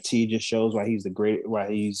 Mike T just shows why he's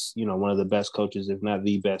one of the best coaches, if not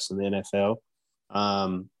the best in the NFL.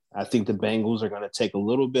 I think the Bengals are gonna take a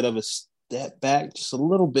little bit of a step back, just a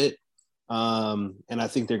little bit. And I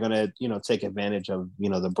think they're gonna, take advantage of,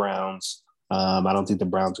 the Browns. I don't think the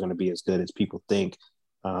Browns are gonna be as good as people think.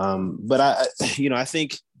 But I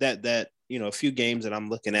think that a few games that I'm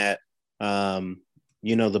looking at,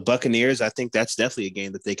 the Buccaneers, I think that's definitely a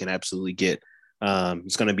game that they can absolutely get.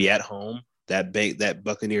 It's going to be at home. That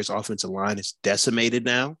Buccaneers offensive line is decimated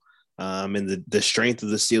now. And the strength of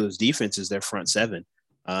the Steelers defense is their front seven.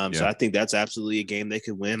 So I think that's absolutely a game they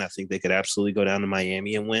could win. I think they could absolutely go down to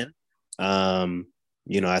Miami and win.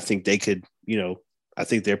 I think they could, I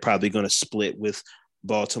think they're probably going to split with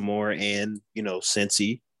Baltimore and,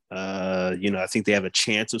 Cincy. I think they have a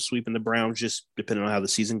chance of sweeping the Browns, just depending on how the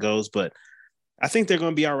season goes. But I think they're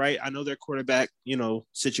going to be all right. I know their quarterback,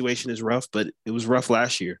 situation is rough, but it was rough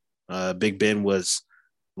last year. Big Ben was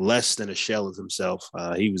less than a shell of himself.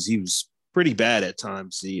 He was pretty bad at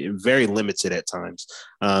times, very limited at times.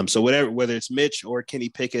 So whether it's Mitch or Kenny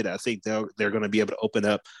Pickett, I think they're going to be able to open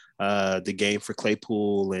up the game for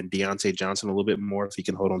Claypool and Deontay Johnson a little bit more if he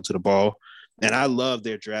can hold on to the ball. And I love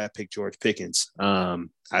their draft pick, George Pickens.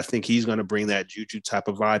 I think he's going to bring that Juju type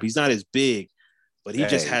of vibe. He's not as big, but he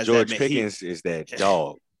just has George Pickens is that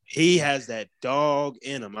dog. He has that dog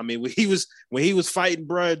in him. I mean, when he was fighting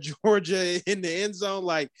Georgia in the end zone,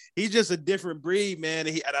 like, he's just a different breed, man.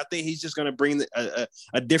 And I think he's just going to bring a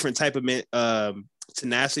different type of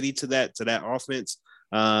tenacity to that offense.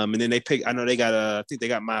 And then I think they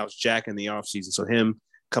got Miles Jack in the offseason. So him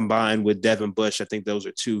combined with Devin Bush, I think those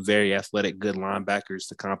are two very athletic, good linebackers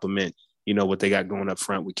to complement, what they got going up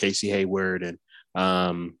front with Casey Hayward and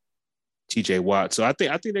TJ Watt. So I think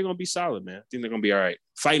they're going to be solid, man. I think they're going to be all right,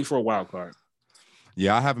 fighting for a wild card.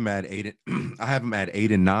 Yeah, I have them at 8. I have them at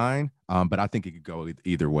 8 and 9. But I think it could go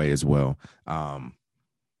either way as well.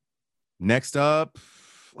 Next up,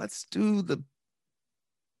 let's do the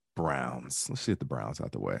Browns. Let's get the Browns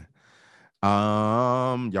out the way.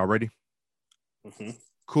 Y'all ready? Mm-hmm.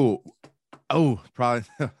 Cool. Oh, probably.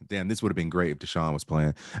 Damn, this would have been great if Deshaun was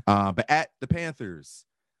playing. But at the Panthers,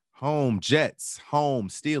 home Jets, home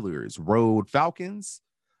Steelers, road Falcons,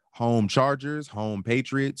 home Chargers, home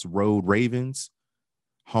Patriots, road Ravens,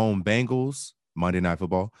 home Bengals, Monday Night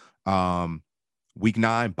Football. Week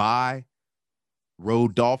 9 bye,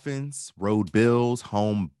 road Dolphins, road Bills,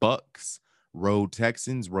 home Bucks, road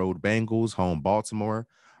Texans, road Bengals, home Baltimore,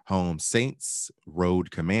 home Saints,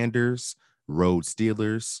 road Commanders, road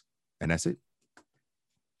Steelers, and that's it.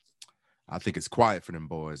 I think it's quiet for them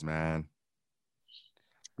boys, man.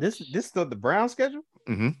 This still the Brown schedule?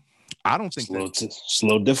 Mm-hmm. I don't think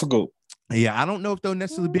slow, difficult. Yeah, I don't know if they'll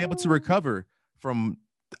necessarily be able to recover from.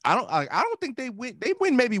 I don't think they win. They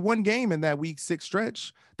win maybe one game in that week 6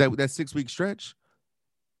 stretch. That 6-week stretch.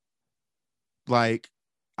 Like,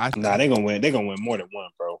 they're gonna win. They're gonna win more than one,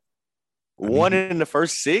 bro. One in the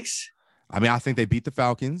first 6. I mean, I think they beat the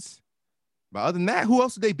Falcons. But other than that, who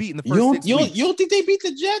else did they beat in the first 6 weeks? You don't think they beat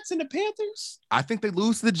the Jets and the Panthers? I think they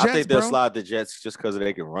lose to the Jets. I think they'll slide the Jets just because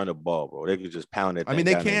they can run the ball, bro. They can just pound it. I mean,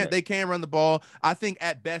 they can run the ball. I think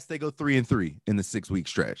at best they go 3-3 in the 6-week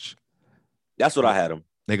stretch. That's what I had them.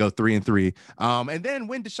 They go 3-3. And then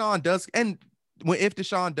when Deshaun does, if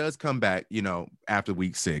Deshaun does come back, after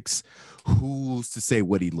week 6, who's to say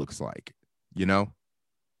what he looks like? You know,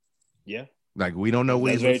 Yeah, like we don't know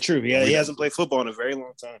what that's very true. Yeah, he hasn't played football in a very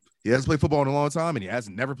long time. He hasn't played football in a long time, and he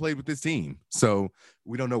hasn't never played with this team. So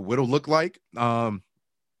we don't know what it'll look like.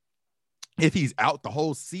 If he's out the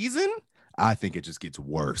whole season, I think it just gets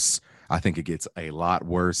worse. I think it gets a lot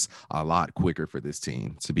worse, a lot quicker for this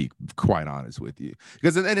team, to be quite honest with you.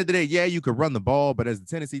 Because at the end of the day, yeah, you could run the ball, but as the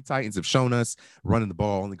Tennessee Titans have shown us, running the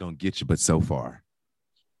ball only going to get you but so far.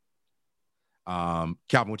 Calvin,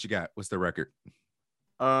 what you got? What's the record?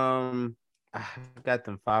 I got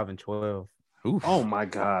them 5-12. Oof. Oh my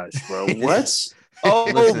gosh, bro! What?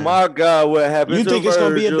 Listen, my God, what happened? You think it's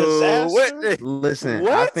gonna be a disaster? Listen,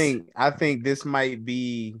 what? I think this might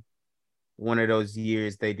be one of those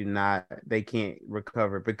years they can't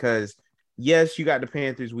recover, because yes, you got the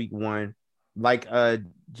Panthers week 1. Like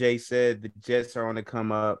Jay said, the Jets are on the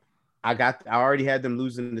come up. I already had them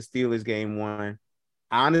losing the Steelers game 1.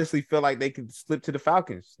 I honestly feel like they could slip to the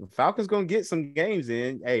Falcons. The Falcons gonna get some games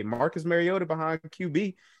in. Hey, Marcus Mariota behind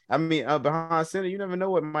QB. Behind center. You never know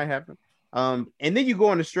what might happen. And then you go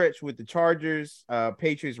on the stretch with the Chargers,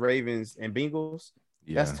 Patriots, Ravens, and Bengals.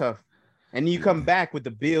 Yeah. That's tough. And then you come back with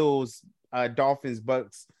the Bills, Dolphins,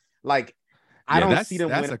 Bucks. Like, I don't see them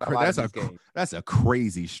winning a lot of these games. That's a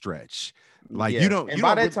crazy stretch. Like, yeah. And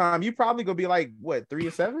by that time, you probably gonna be like, what,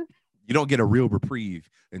 3-7? You don't get a real reprieve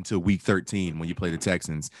until week 13 when you play the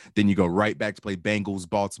Texans. Then you go right back to play Bengals,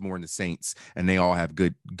 Baltimore, and the Saints, and they all have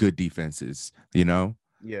good defenses, you know?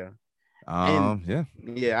 Yeah.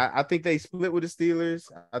 Yeah. I think they split with the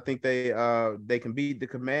Steelers. I think they can beat the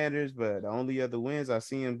Commanders, but the only other wins I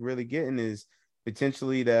see them really getting is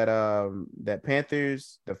potentially that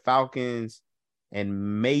Panthers, the Falcons,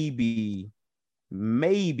 and maybe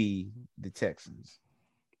the Texans.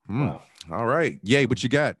 Wow. All right. Yay, what you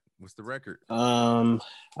got? What's the record? I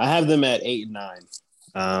have them at 8-9.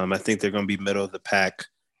 I think they're going to be middle of the pack.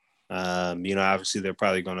 Obviously they're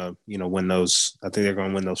probably going to, win those. I think they're going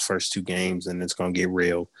to win those first 2 games, and it's going to get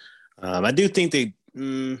real. I do think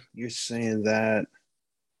you're saying that.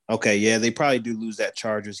 Okay, yeah, they probably do lose that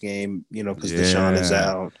Chargers game, because Deshaun is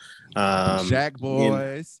out. Shaq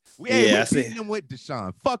boys. We're beating them with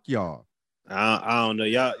Deshaun. Fuck y'all. I don't know.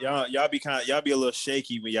 Y'all be a little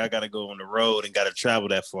shaky when y'all got to go on the road and got to travel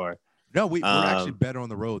that far. No, we're actually better on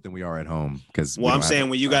the road than we are at home. Because I'm saying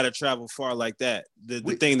when you got to travel far like that, the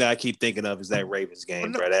thing that I keep thinking of is that Ravens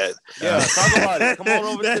game, bro. Talk about it. Come on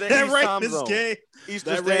over to the East Ravens time game.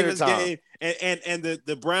 Eastern Standard Time. And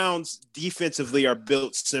the Browns defensively are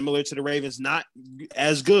built similar to the Ravens, not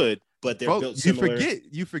as good, but they're built similar.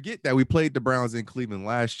 You forget that we played the Browns in Cleveland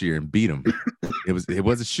last year and beat them. it was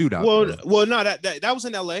a shootout. Well, no, that was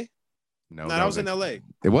in LA. No, that was in LA.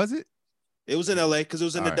 It was it? It was in LA because it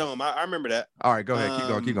was in the dome. I remember that. All right, go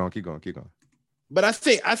ahead. Keep going. But I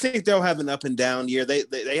think they'll have an up and down year.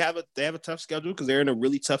 They have a tough schedule because they're in a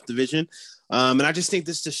really tough division. And I just think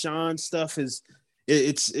this Deshaun stuff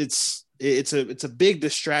it's a big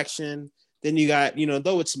distraction. Then you got,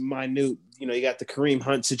 though it's minute, you got the Kareem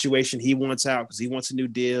Hunt situation. He wants out because he wants a new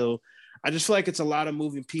deal. I just feel like it's a lot of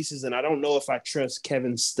moving pieces, and I don't know if I trust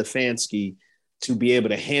Kevin Stefanski to be able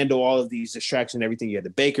to handle all of these distractions and everything. You had the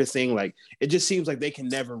Baker thing. Like, it just seems like they can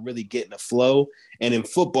never really get in a flow. And in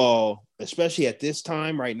football, especially at this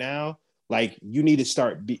time right now, like, you need to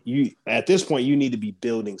start at this point, you need to be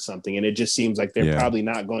building something. And it just seems like they're probably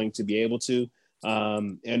not going to be able to,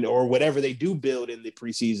 or whatever they do build in the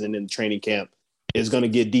preseason and training camp is going to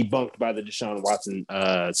get debunked by the Deshaun Watson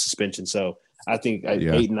suspension. So I think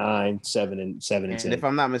 8, 9, 7, and 10. And if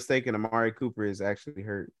I'm not mistaken, Amari Cooper is actually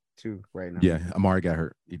hurt too right now. Yeah, Amari got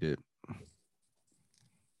hurt. He did.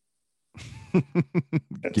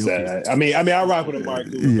 I mean, I rock with Amari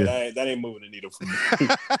Cooper, but that ain't moving the needle for me.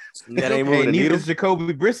 That ain't moving the needle. Neither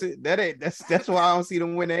Jacoby Brissett. That's why I don't see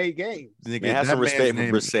them win 8 games. Nigga, have some respect for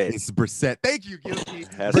Brissett. It's Brissett. Thank you, Gilkey.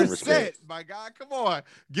 Brissett, my God, come on,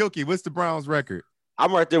 Gilkey. What's the Browns' record?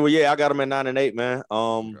 I'm right there with I got them at 9-8, man.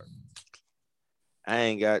 I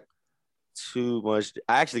ain't got too much.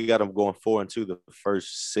 I actually got them going 4-2 the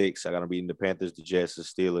first 6. I got them beating the Panthers, the Jets, the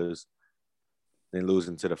Steelers, then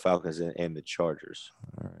losing to the Falcons and the Chargers.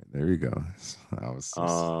 All right, there you go.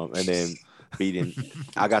 And then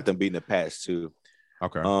I got them beating the Pats too.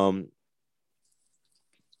 Okay.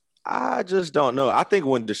 I just don't know. I think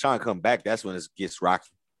when Deshaun come back, that's when it gets rocky.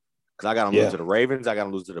 Because I got them lose to the Ravens, I got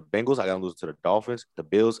them lose to the Bengals, I got them lose to the Dolphins, the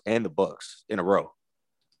Bills, and the Bucks in a row.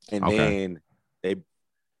 And then they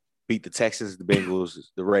beat the Texans, the Bengals,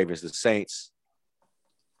 the Ravens, the Saints.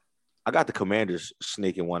 I got the Commanders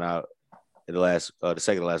sneaking one out in the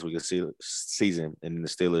second to last week of the season, and the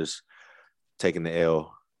Steelers taking the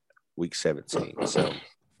L week 17. So,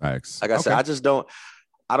 facts. like I said, I just don't.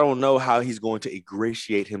 I don't know how he's going to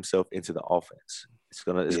ingratiate himself into the offense. It's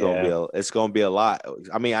gonna be a lot.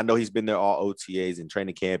 I mean, I know he's been there all OTAs and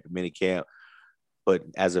training camp and mini camp, but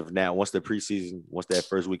as of now, once that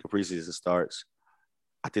first week of preseason starts,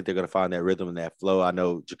 I think they're gonna find that rhythm and that flow. I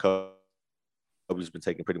know Jacoby's been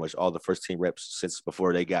taking pretty much all the first team reps since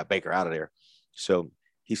before they got Baker out of there, so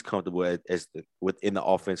he's comfortable within the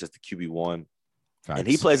offense as the QB1, and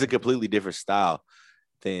he plays a completely different style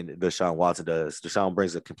than Deshaun Watson does. Deshaun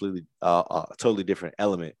brings a totally different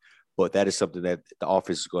element. But that is something that the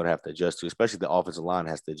offense is going to have to adjust to, especially the offensive line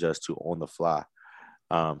has to adjust to on the fly.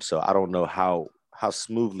 So I don't know how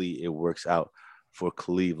smoothly it works out for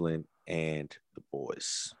Cleveland and the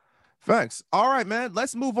boys. Facts. All right, man.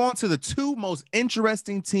 Let's move on to the two most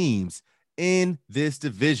interesting teams in this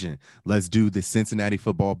division. Let's do the Cincinnati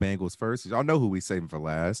football Bengals first. Y'all know who we saving for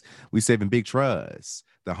last. We saving Big Trust,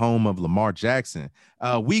 the home of Lamar Jackson.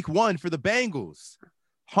 Week 1 for the Bengals.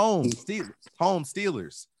 Home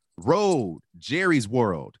Steelers. Road, Jerry's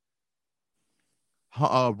World.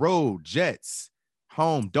 Road, Jets.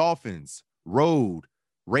 Home, Dolphins. Road,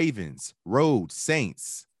 Ravens. Road,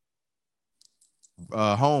 Saints.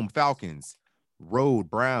 Home, Falcons.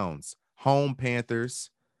 Road, Browns. Home,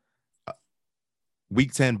 Panthers.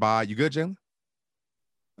 Week 10 bye. You good, Jalen?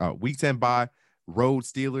 Week 10 bye. Road,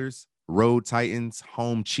 Steelers. Road, Titans.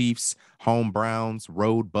 Home, Chiefs. Home, Browns.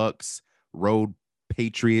 Road, Bucks. Road,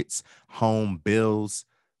 Patriots. Home, Bills.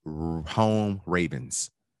 Home, Ravens.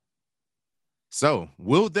 So,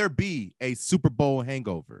 will there be a Super Bowl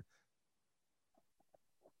hangover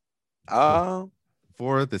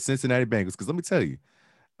for the Cincinnati Bengals? Because let me tell you,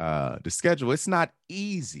 the schedule, it's not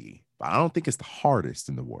easy, but I don't think it's the hardest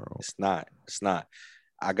in the world. It's not.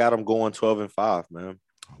 I got them going 12-5, man.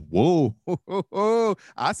 Whoa.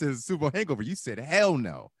 I said Super Bowl hangover. You said hell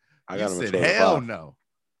no. I got them at 12-5. Hell no.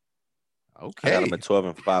 Okay. I got them at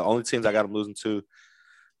 12-5. Only teams I got them losing to.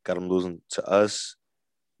 Got them losing to us,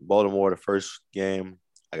 Baltimore, the first game.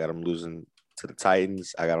 I got them losing to the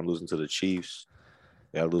Titans. I got them losing to the Chiefs.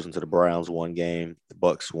 I got them losing to the Browns 1 game, the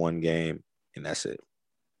Bucks 1 game, and that's it.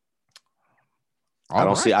 I'm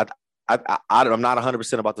not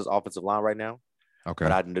 100% about this offensive line right now. Okay.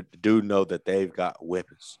 But I do know that they've got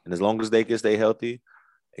weapons. And as long as they can stay healthy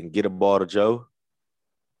and get a ball to Joe,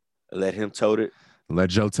 let him tote it. Let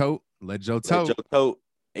Joe tote.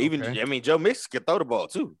 Even okay. I mean, Joe Mixon can throw the ball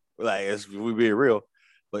too. Like, we being real,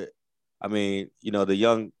 but I mean, you know, the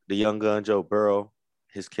young gun Joe Burrow,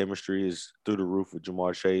 his chemistry is through the roof with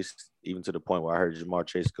Ja'Marr Chase. Even to the point where I heard Ja'Marr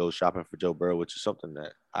Chase go shopping for Joe Burrow, which is something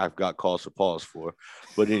that I've got cause for pause for.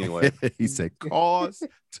 But anyway, he said cause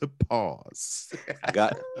to pause. I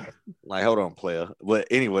got like, hold on, player. But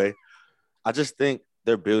anyway, I just think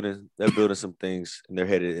they're building some things and they're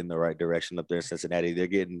headed in the right direction up there in Cincinnati. They're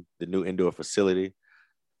getting the new indoor facility.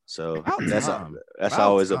 So that's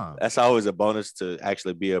always a bonus to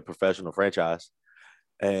actually be a professional franchise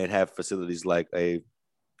and have facilities like you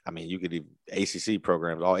could even ACC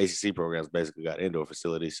programs. All ACC programs basically got indoor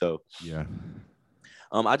facilities. So yeah,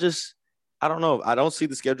 I don't know. I don't see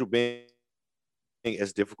the schedule being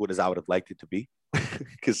as difficult as I would have liked it to be,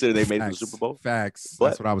 considering they made it to the Super Bowl. Facts. But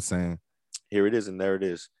that's what I was saying. Here it is, and there it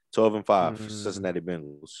is. 12-5 for Cincinnati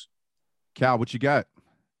Bengals. Cal, what you got?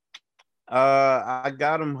 I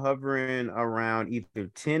got them hovering around either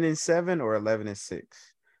 10-7 or 11-6.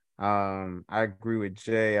 I agree with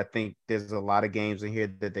Jay. I think there's a lot of games in here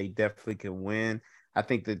that they definitely can win. I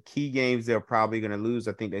think the key games they're probably going to lose.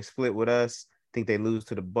 I think they split with us. I think they lose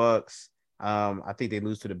to the Bucks. I think they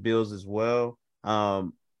lose to the Bills as well.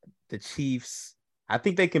 The Chiefs, I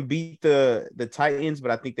think they can beat the Titans,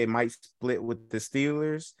 but I think they might split with the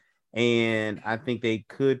Steelers. And I think they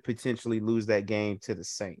could potentially lose that game to the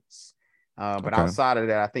Saints. But outside of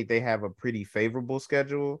that, I think they have a pretty favorable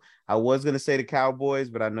schedule. I was going to say the Cowboys,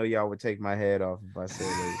 but I know y'all would take my head off if I said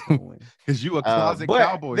they would win. Because you a closet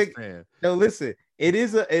Cowboys fan. No, listen, it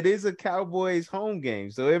is a Cowboys home game.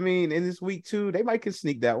 So, I mean, in this week 2, they might can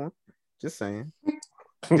sneak that one. Just saying.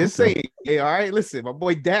 Just saying. Hey, all right, listen, my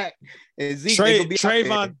boy Dak and Zeke.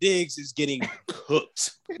 Trayvon Diggs is getting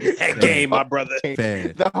cooked. That game, my brother.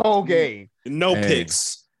 The whole game. No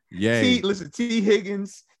picks. Yeah. T.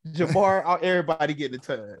 Higgins, Jabbar, everybody getting a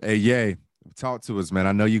ton. Hey, yay. Talk to us, man.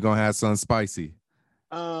 I know you're gonna have something spicy.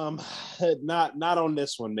 Not on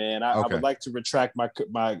this one, man. I would like to retract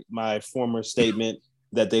my former statement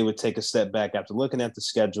that they would take a step back after looking at the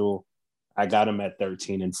schedule. I got them at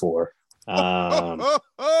 13-4.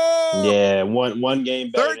 Yeah, one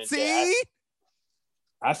game better. 13.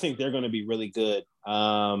 I think they're going to be really good.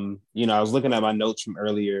 I was looking at my notes from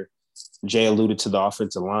earlier. Jay alluded to the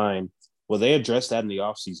offensive line. Well, they addressed that in the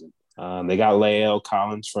offseason. They got Lael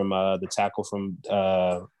Collins from the tackle from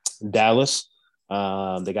Dallas.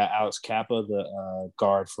 They got Alex Kappa, the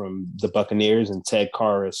guard from the Buccaneers, and Ted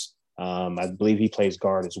Karras. I believe he plays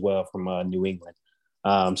guard as well from New England.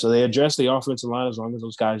 So they address the offensive line as long as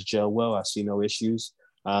those guys gel well. I see no issues.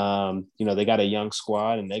 They got a young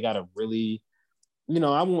squad, and they got a really,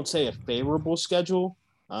 I won't say a favorable schedule,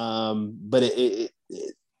 but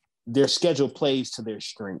their schedule plays to their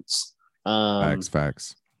strengths.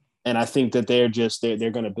 Facts. And I think that they're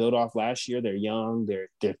going to build off last year. They're young. They're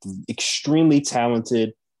extremely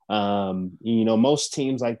talented. Most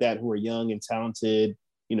teams like that who are young and talented,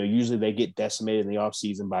 usually they get decimated in the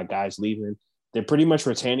offseason by guys leaving. They're pretty much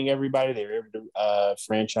retaining everybody. They were able to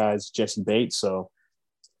franchise Jesse Bates. So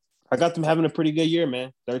I got them having a pretty good year,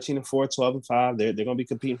 man. 13-4, 12-5. They're going to be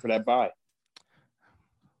competing for that bye.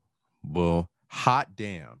 Well, hot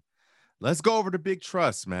damn. Let's go over to Big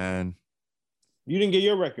Trust, man. You didn't get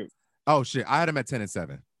your record. Oh shit! I had him at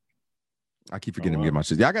 10-7. I keep forgetting to get my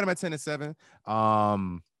shit. Yeah, I got him at 10-7.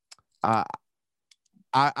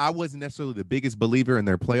 I wasn't necessarily the biggest believer in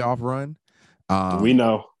their playoff run. We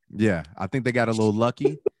know. Yeah, I think they got a little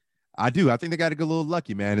lucky. I do. I think they got a little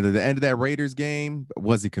lucky, man. At the end of that Raiders game,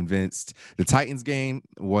 wasn't convinced. The Titans game,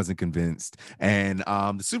 wasn't convinced. And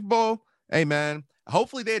the Super Bowl, hey, man.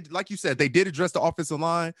 Hopefully they, like you said, they did address the offensive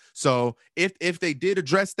line. So if they did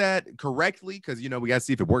address that correctly, because we got to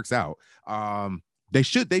see if it works out. They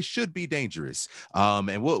should be dangerous.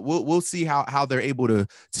 And we'll see how they're able to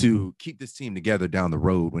keep this team together down the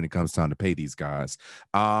road when it comes time to pay these guys.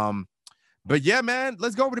 But yeah, man,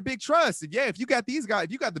 let's go over to Big Trust. Yeah, if you got these guys,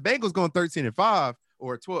 if you got the Bengals going 13-5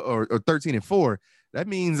 or 12 or 13-4, that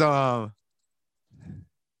means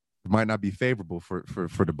it might not be favorable for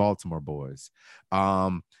the Baltimore boys.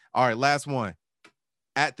 All right, last one.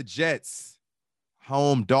 At the Jets,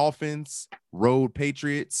 home Dolphins, road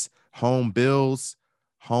Patriots, home Bills,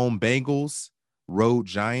 home Bengals, road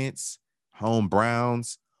Giants, home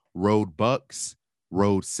Browns, road Bucks,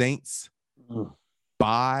 road Saints,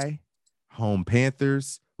 bye, home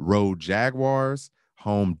Panthers, road Jaguars,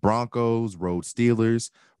 home Broncos, road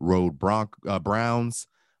Steelers, road Browns,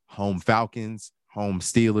 home Falcons, home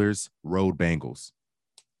Steelers, road Bengals.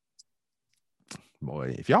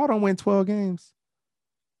 Boy, if y'all don't win 12 games.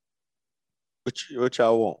 What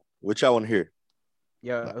y'all want? What y'all want to hear?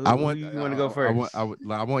 Yeah, I want you want to go first? I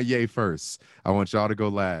want Ye first. I want y'all to go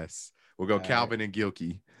last. We'll go Calvin and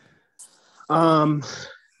Gilkey. I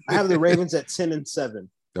have the Ravens at 10-7.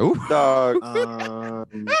 Oh, dog. I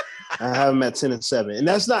have them at 10-7, and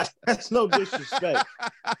that's no disrespect.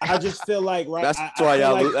 I just feel like That's why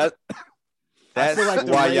y'all. That's like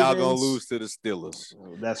why y'all gonna lose to the Steelers.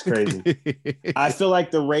 Oh, that's crazy. I feel like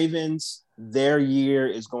the Ravens, their year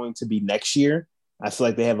is going to be next year. I feel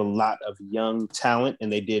like they have a lot of young talent,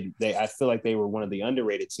 and I feel like they were one of the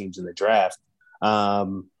underrated teams in the draft.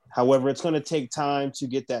 However, it's going to take time to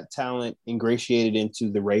get that talent ingratiated into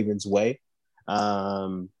the Ravens' way.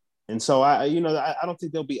 And so I don't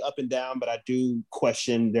think they'll be up and down, but I do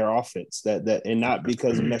question their offense and not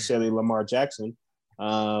because of necessarily Lamar Jackson.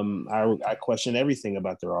 I question everything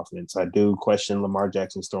about their offense. I do question Lamar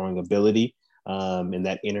Jackson's throwing ability in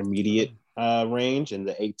that intermediate range, in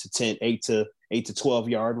the 8 to 12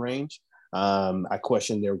 yard range. I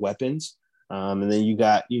question their weapons. And then you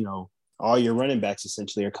got, all your running backs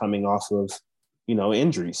essentially are coming off of,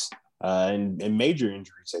 injuries and major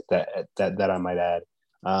injuries at that I might add.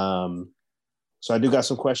 So I do got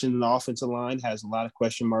some questions. The offensive line has a lot of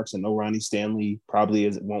question marks. I know Ronnie Stanley probably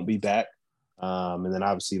won't be back. And then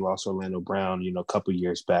obviously lost Orlando Brown, a couple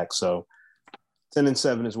years back. So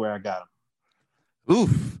 10-7 is where I got him.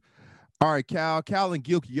 Oof. All right, Cal and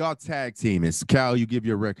Gilkey, y'all tag team. It's Cal, you give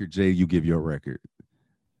your record. Jay, you give your record.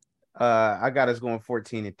 I got us going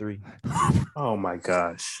 14-3. Oh my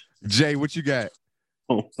gosh. Jay, what you got?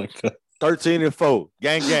 Oh my God. 13-4.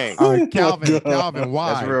 Gang. All right, Calvin,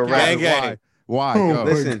 why? That's real gang. Why? Oh,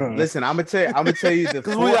 Go. Listen. I'm gonna tell you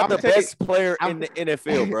because we got the best player in the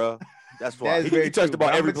NFL, bro. That's why he touched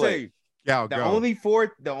about every play. The only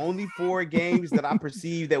four games that I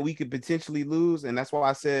perceive that we could potentially lose, and that's why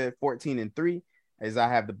I said 14-3, is I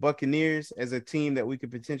have the Buccaneers as a team that we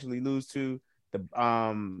could potentially lose to.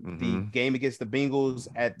 The game against the Bengals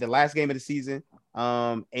at the last game of the season,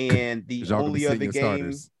 and the only other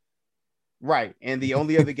game, right? And the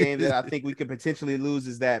only other game that I think we could potentially lose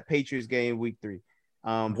is that Patriots game, Week 3.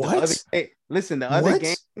 The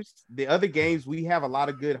other games, we have a lot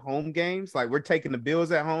of good home games. Like, we're taking the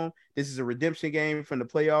Bills at home. This is a redemption game from the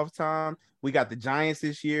playoff time. We got the Giants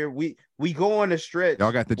this year. We go on a stretch.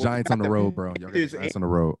 Y'all got the Giants on the road, bro. Y'all got the Giants on the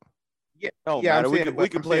road. Don't Yeah, I'm matter. We saying, can but we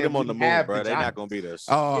can I'm play saying them on we the have moon, bro. the They're not Giants. gonna beat us.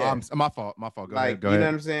 Oh, Yeah. my fault. Go Like, ahead. Go you know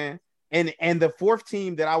ahead. what I'm saying? And the fourth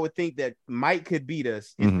team that I would think that might could beat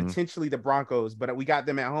us is Mhm. potentially the Broncos, but we got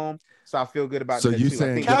them at home, so I feel good about So that you too. I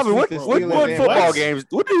saying- think Calvin, we'll what sweep the what, Steelers what and football Browns. games?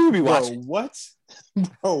 What do you be Bro, watching? what?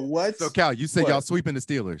 Bro, what? So Cal, you said What? y'all sweeping the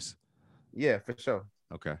Steelers. Yeah, for sure.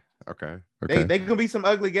 Okay. They gonna be some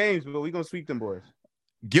ugly games, but we gonna sweep them boys.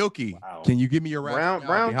 Gilkey, Wow. can you give me your rationale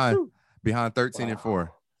Browns too. behind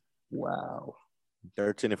 13-4? Wow.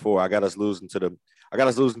 13-4. I got us losing to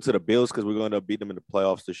the Bills because we're going to beat them in the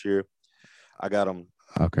playoffs this year. I got them.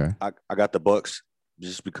 Okay. I got the Bucks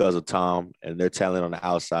just because of Tom and their talent on the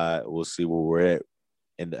outside. We'll see where we're at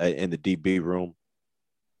in the DB room.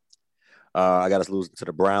 I got us losing to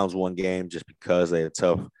the Browns one game just because they're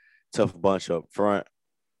a tough bunch up front.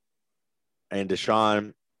 And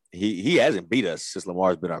Deshaun, he hasn't beat us since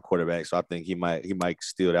Lamar's been our quarterback, so I think he might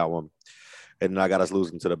steal that one. And then I got us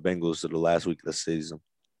losing to the Bengals to the last week of the season.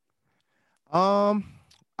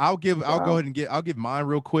 I'll give mine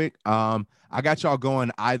real quick. I got y'all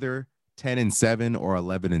going either 10-7 or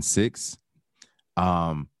 11-6.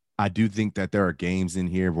 I do think that there are games in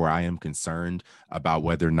here where I am concerned about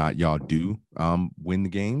whether or not y'all do win the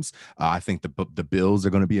games. I think the Bills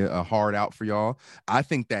are going to be a hard out for y'all. I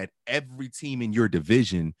think that every team in your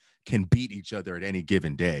division can beat each other at any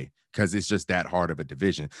given day because it's just that hard of a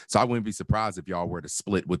division. So I wouldn't be surprised if y'all were to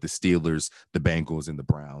split with the Steelers, the Bengals, and the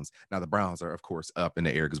Browns. Now, the Browns are, of course, up in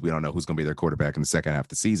the air because we don't know who's going to be their quarterback in the second half of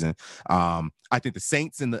the season. I think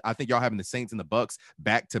I think y'all having the Saints and the Bucks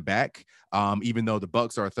back to back, even though the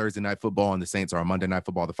Bucks are a Thursday night football and the Saints are a Monday night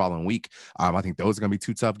football the following week. I think those are going to be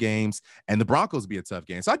two tough games, and the Broncos be a tough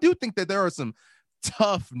game. So I do think that there are some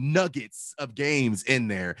tough nuggets of games in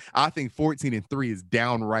there. I think 14-3 is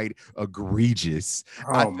downright egregious.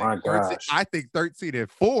 Oh my gosh. I think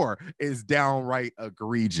 13-4 is downright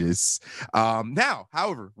egregious. Now,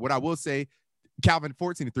 however, what I will say, Calvin,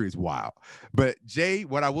 14-3 is wild. But Jay,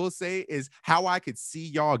 what I will say is how I could see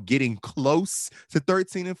y'all getting close to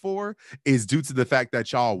 13-4 is due to the fact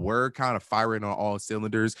that y'all were kind of firing on all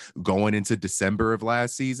cylinders going into December of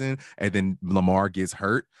last season, and then Lamar gets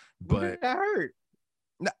hurt. But that hurt.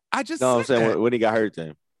 I just No, I'm said saying that. when he got hurt,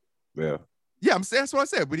 then. Yeah. Yeah, that's what I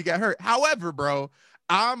said when he got hurt. However, bro,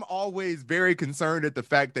 I'm always very concerned at the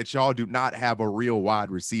fact that y'all do not have a real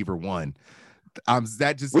wide receiver one. We're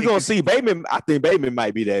gonna see Bateman. I think Bateman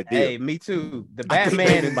might be that deal. Hey, me too. The I think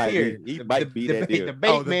Batman is Bateman here. he might be that deal. The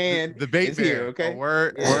Bateman the Bateman is here. Okay.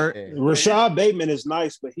 Word. Rashad Bateman is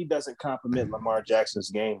nice, but he doesn't complement Lamar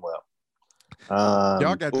Jackson's game well.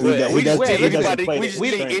 Y'all got We just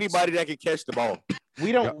he need anybody that can catch the ball.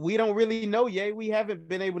 We don't really know yet. We haven't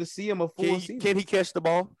been able to see him a full season. Can he catch the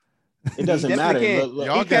ball? It doesn't He matter. definitely can.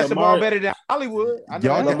 Look, He catch the ball better than Hollywood. I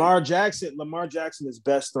know. Lamar Jackson is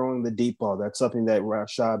best throwing the deep ball. That's something that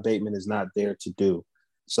Rashad Bateman is not there to do.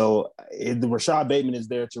 So the Rashad Bateman is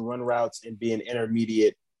there to run routes and be an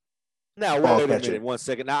intermediate. Now, wait a minute, 1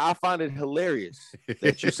 second. Now, I find it hilarious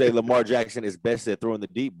that you say Lamar Jackson is best at throwing the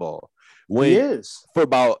deep ball. He is. For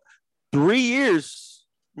about 3 years,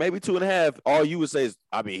 maybe 2.5, all you would say is,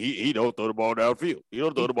 I mean, he don't throw the ball downfield. He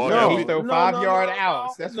don't throw the ball downfield. He throw 5-yard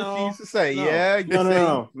outs. That's what he used to say. No. Yeah.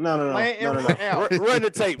 No. Run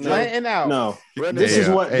the tape, man. Playing out. No. This is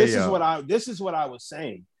what I was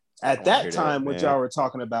saying. At that time, what y'all were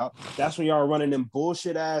talking about, that's when y'all were running them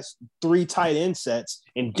bullshit ass 3 tight end sets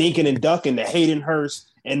and dinking and ducking to Hayden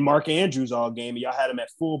Hurst and Mark Andrews all game. And y'all had him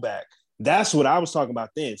at fullback. That's what I was talking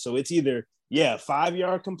about then. So it's either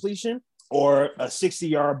 5-yard completion or a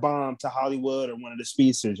 60-yard bomb to Hollywood or one of the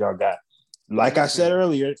speedsters y'all got. Like I said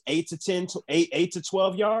earlier, 8 to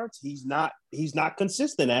 12 yards. He's not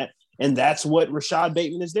consistent at, and that's what Rashad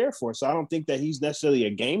Bateman is there for. So I don't think that he's necessarily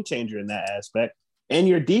a game changer in that aspect. And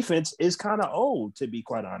your defense is kind of old, to be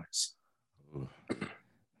quite honest.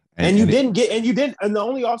 And the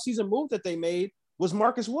only offseason move that they made was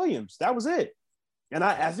Marcus Williams. That was it. And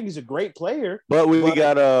I think he's a great player. But we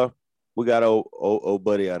got old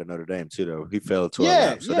buddy out of Notre Dame too, though. He fell to our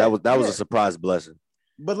lap. So that was a surprise blessing.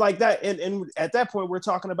 But like that, and at that point, we're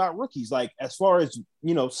talking about rookies. Like as far as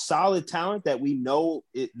solid talent that we know.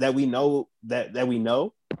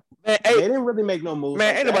 Man, they didn't really make no moves.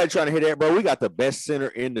 Man, ain't nobody trying to hit that, bro. We got the best center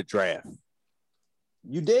in the draft.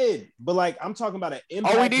 You did, but like I'm talking about an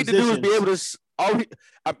impact. All we need to do is be able to.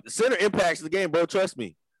 Center impacts the game, bro. Trust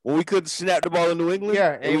me. When we couldn't snap the ball in New England,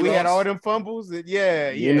 and we had all them fumbles. But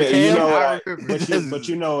you know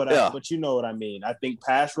what I mean. I think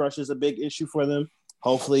pass rush is a big issue for them.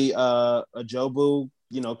 Hopefully, Ajobu,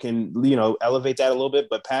 can elevate that a little bit.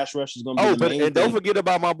 But pass rush is going to be the main thing. Don't forget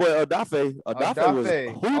about my boy Odafe. Odafe was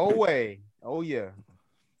Oh yeah.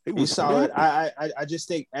 He's solid. I just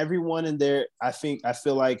think everyone in there. I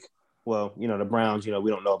feel like, well, the Browns. We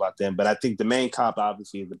don't know about them, but I think the main cop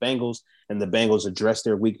obviously is the Bengals, and the Bengals addressed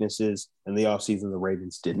their weaknesses in the offseason. The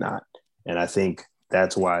Ravens did not, and I think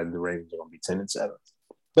that's why the Ravens are going to be 10-7.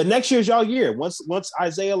 But next year's y'all year. Once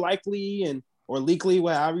Isaiah Likely or Leakley,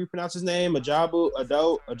 however you pronounce his name, Ajabu,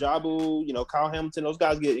 Kyle Hamilton, those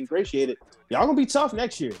guys get ingratiated. Y'all gonna be tough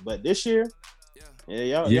next year, but this year,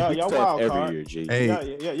 y'all wild card. Year, G.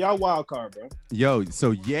 Hey, y'all wild card, bro. Yo,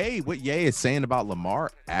 so what Ye is saying about Lamar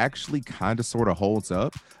actually kind of sort of holds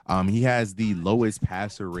up. He has the lowest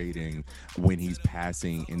passer rating when he's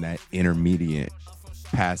passing in that intermediate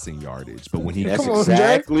passing yardage, but when he that's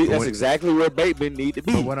exactly where Bateman need to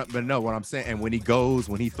be. What I'm saying, and when he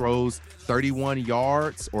throws 31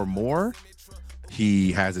 yards or more,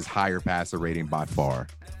 he has his higher passer rating by far.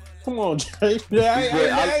 Come on, Jay. These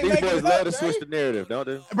boys love to switch the narrative, don't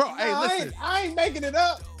they? Bro, hey, listen. I ain't making it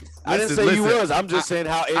up. I didn't say you was. I'm just saying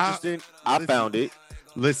how interesting I found it.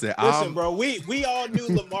 Listen, bro. We all knew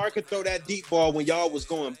Lamar could throw that deep ball when y'all was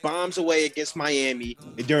going bombs away against Miami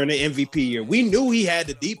during the MVP year. We knew he had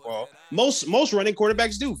the deep ball. Most running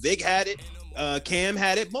quarterbacks do. Vic had it. Cam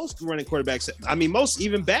had it. Most running quarterbacks. Most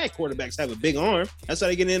even bad quarterbacks have a big arm. That's how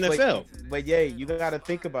they get in the NFL. But yeah, you got to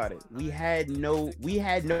think about it. We had no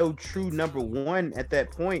true number one at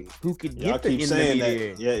that point who could get the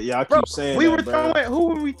intermediate. Yeah, y'all keep saying we were throwing. Who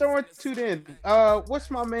were we throwing to then?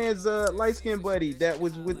 What's my man's light skinned buddy that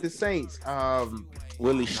was with the Saints?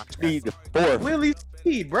 Willie Snead the fourth. Willie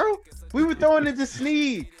Snead, bro. We were throwing it to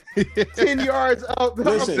Snead. 10 yards up.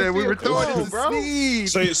 Listen, we were throwing it to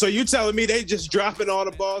Snead. So you telling me they just dropping all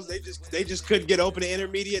the balls? They just couldn't get open to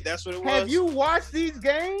intermediate. That's what it was. Have you watched these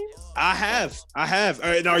games? I have.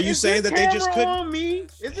 And are you saying that they just couldn't? On me?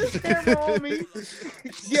 Is this camera on me?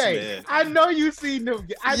 Yeah, I know you seen them.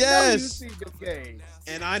 I know you seen them games.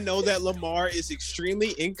 And I know that Lamar is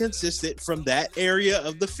extremely inconsistent from that area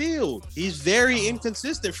of the field. He's very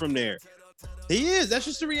inconsistent from there. He is. That's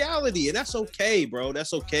just the reality, and that's okay, bro.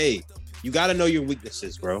 That's okay. You got to know your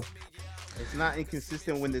weaknesses, bro. It's not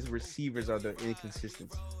inconsistent when the receivers are the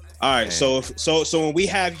inconsistent. All right, so when we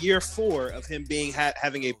have year 4 of him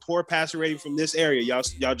having a poor passer rating from this area, y'all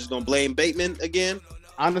just gonna blame Bateman again?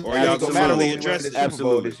 Honestly, or y'all gonna finally address it?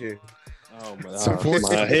 Absolutely. This year. Oh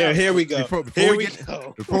my! Here we go.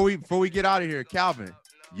 Before we get out of here, Calvin,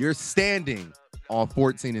 you're standing on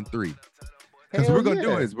 14-3. Because what I'm gonna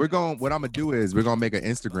do is we're gonna make an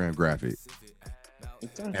Instagram graphic,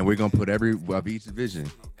 and we're gonna put every of each division.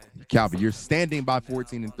 Calvin, you're standing by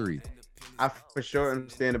 14-3. I for sure am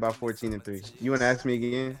standing by 14-3. You want to ask me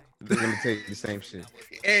again? I'm gonna tell you the same shit.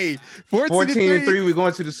 Hey, 14-3. We're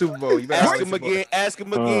going to the Super Bowl. You better ask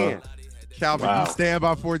him again. Calvin, you stand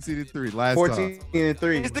by 14-3. Last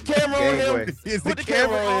 14-3. Is the camera on him? Is the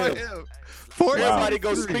camera on him? Everybody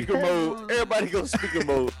go speaker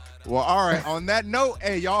mode. Well, all right. On that note,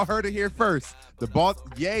 hey, y'all heard it here first.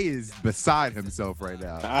 Ye is beside himself right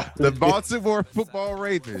now. The Baltimore Football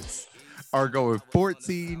Ravens are going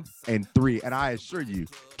 14-3, and I assure you,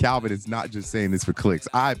 Calvin is not just saying this for clicks.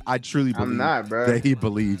 I truly believe that he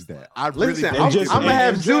believes that. I'm gonna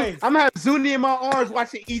have Zuni in my arms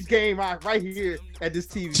watching each game right here at this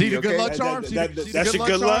TV. She the good luck charm. That's your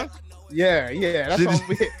good luck. Yeah. That's all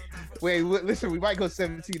we. Wait, listen, we might go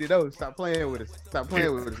 17-0. Stop playing with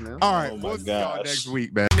us, man. All right, we'll see y'all next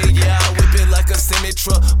week, man. Yeah, I whip it like a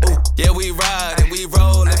semi-truck. Ooh, yeah, we ride and we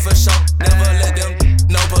rollin' for sure.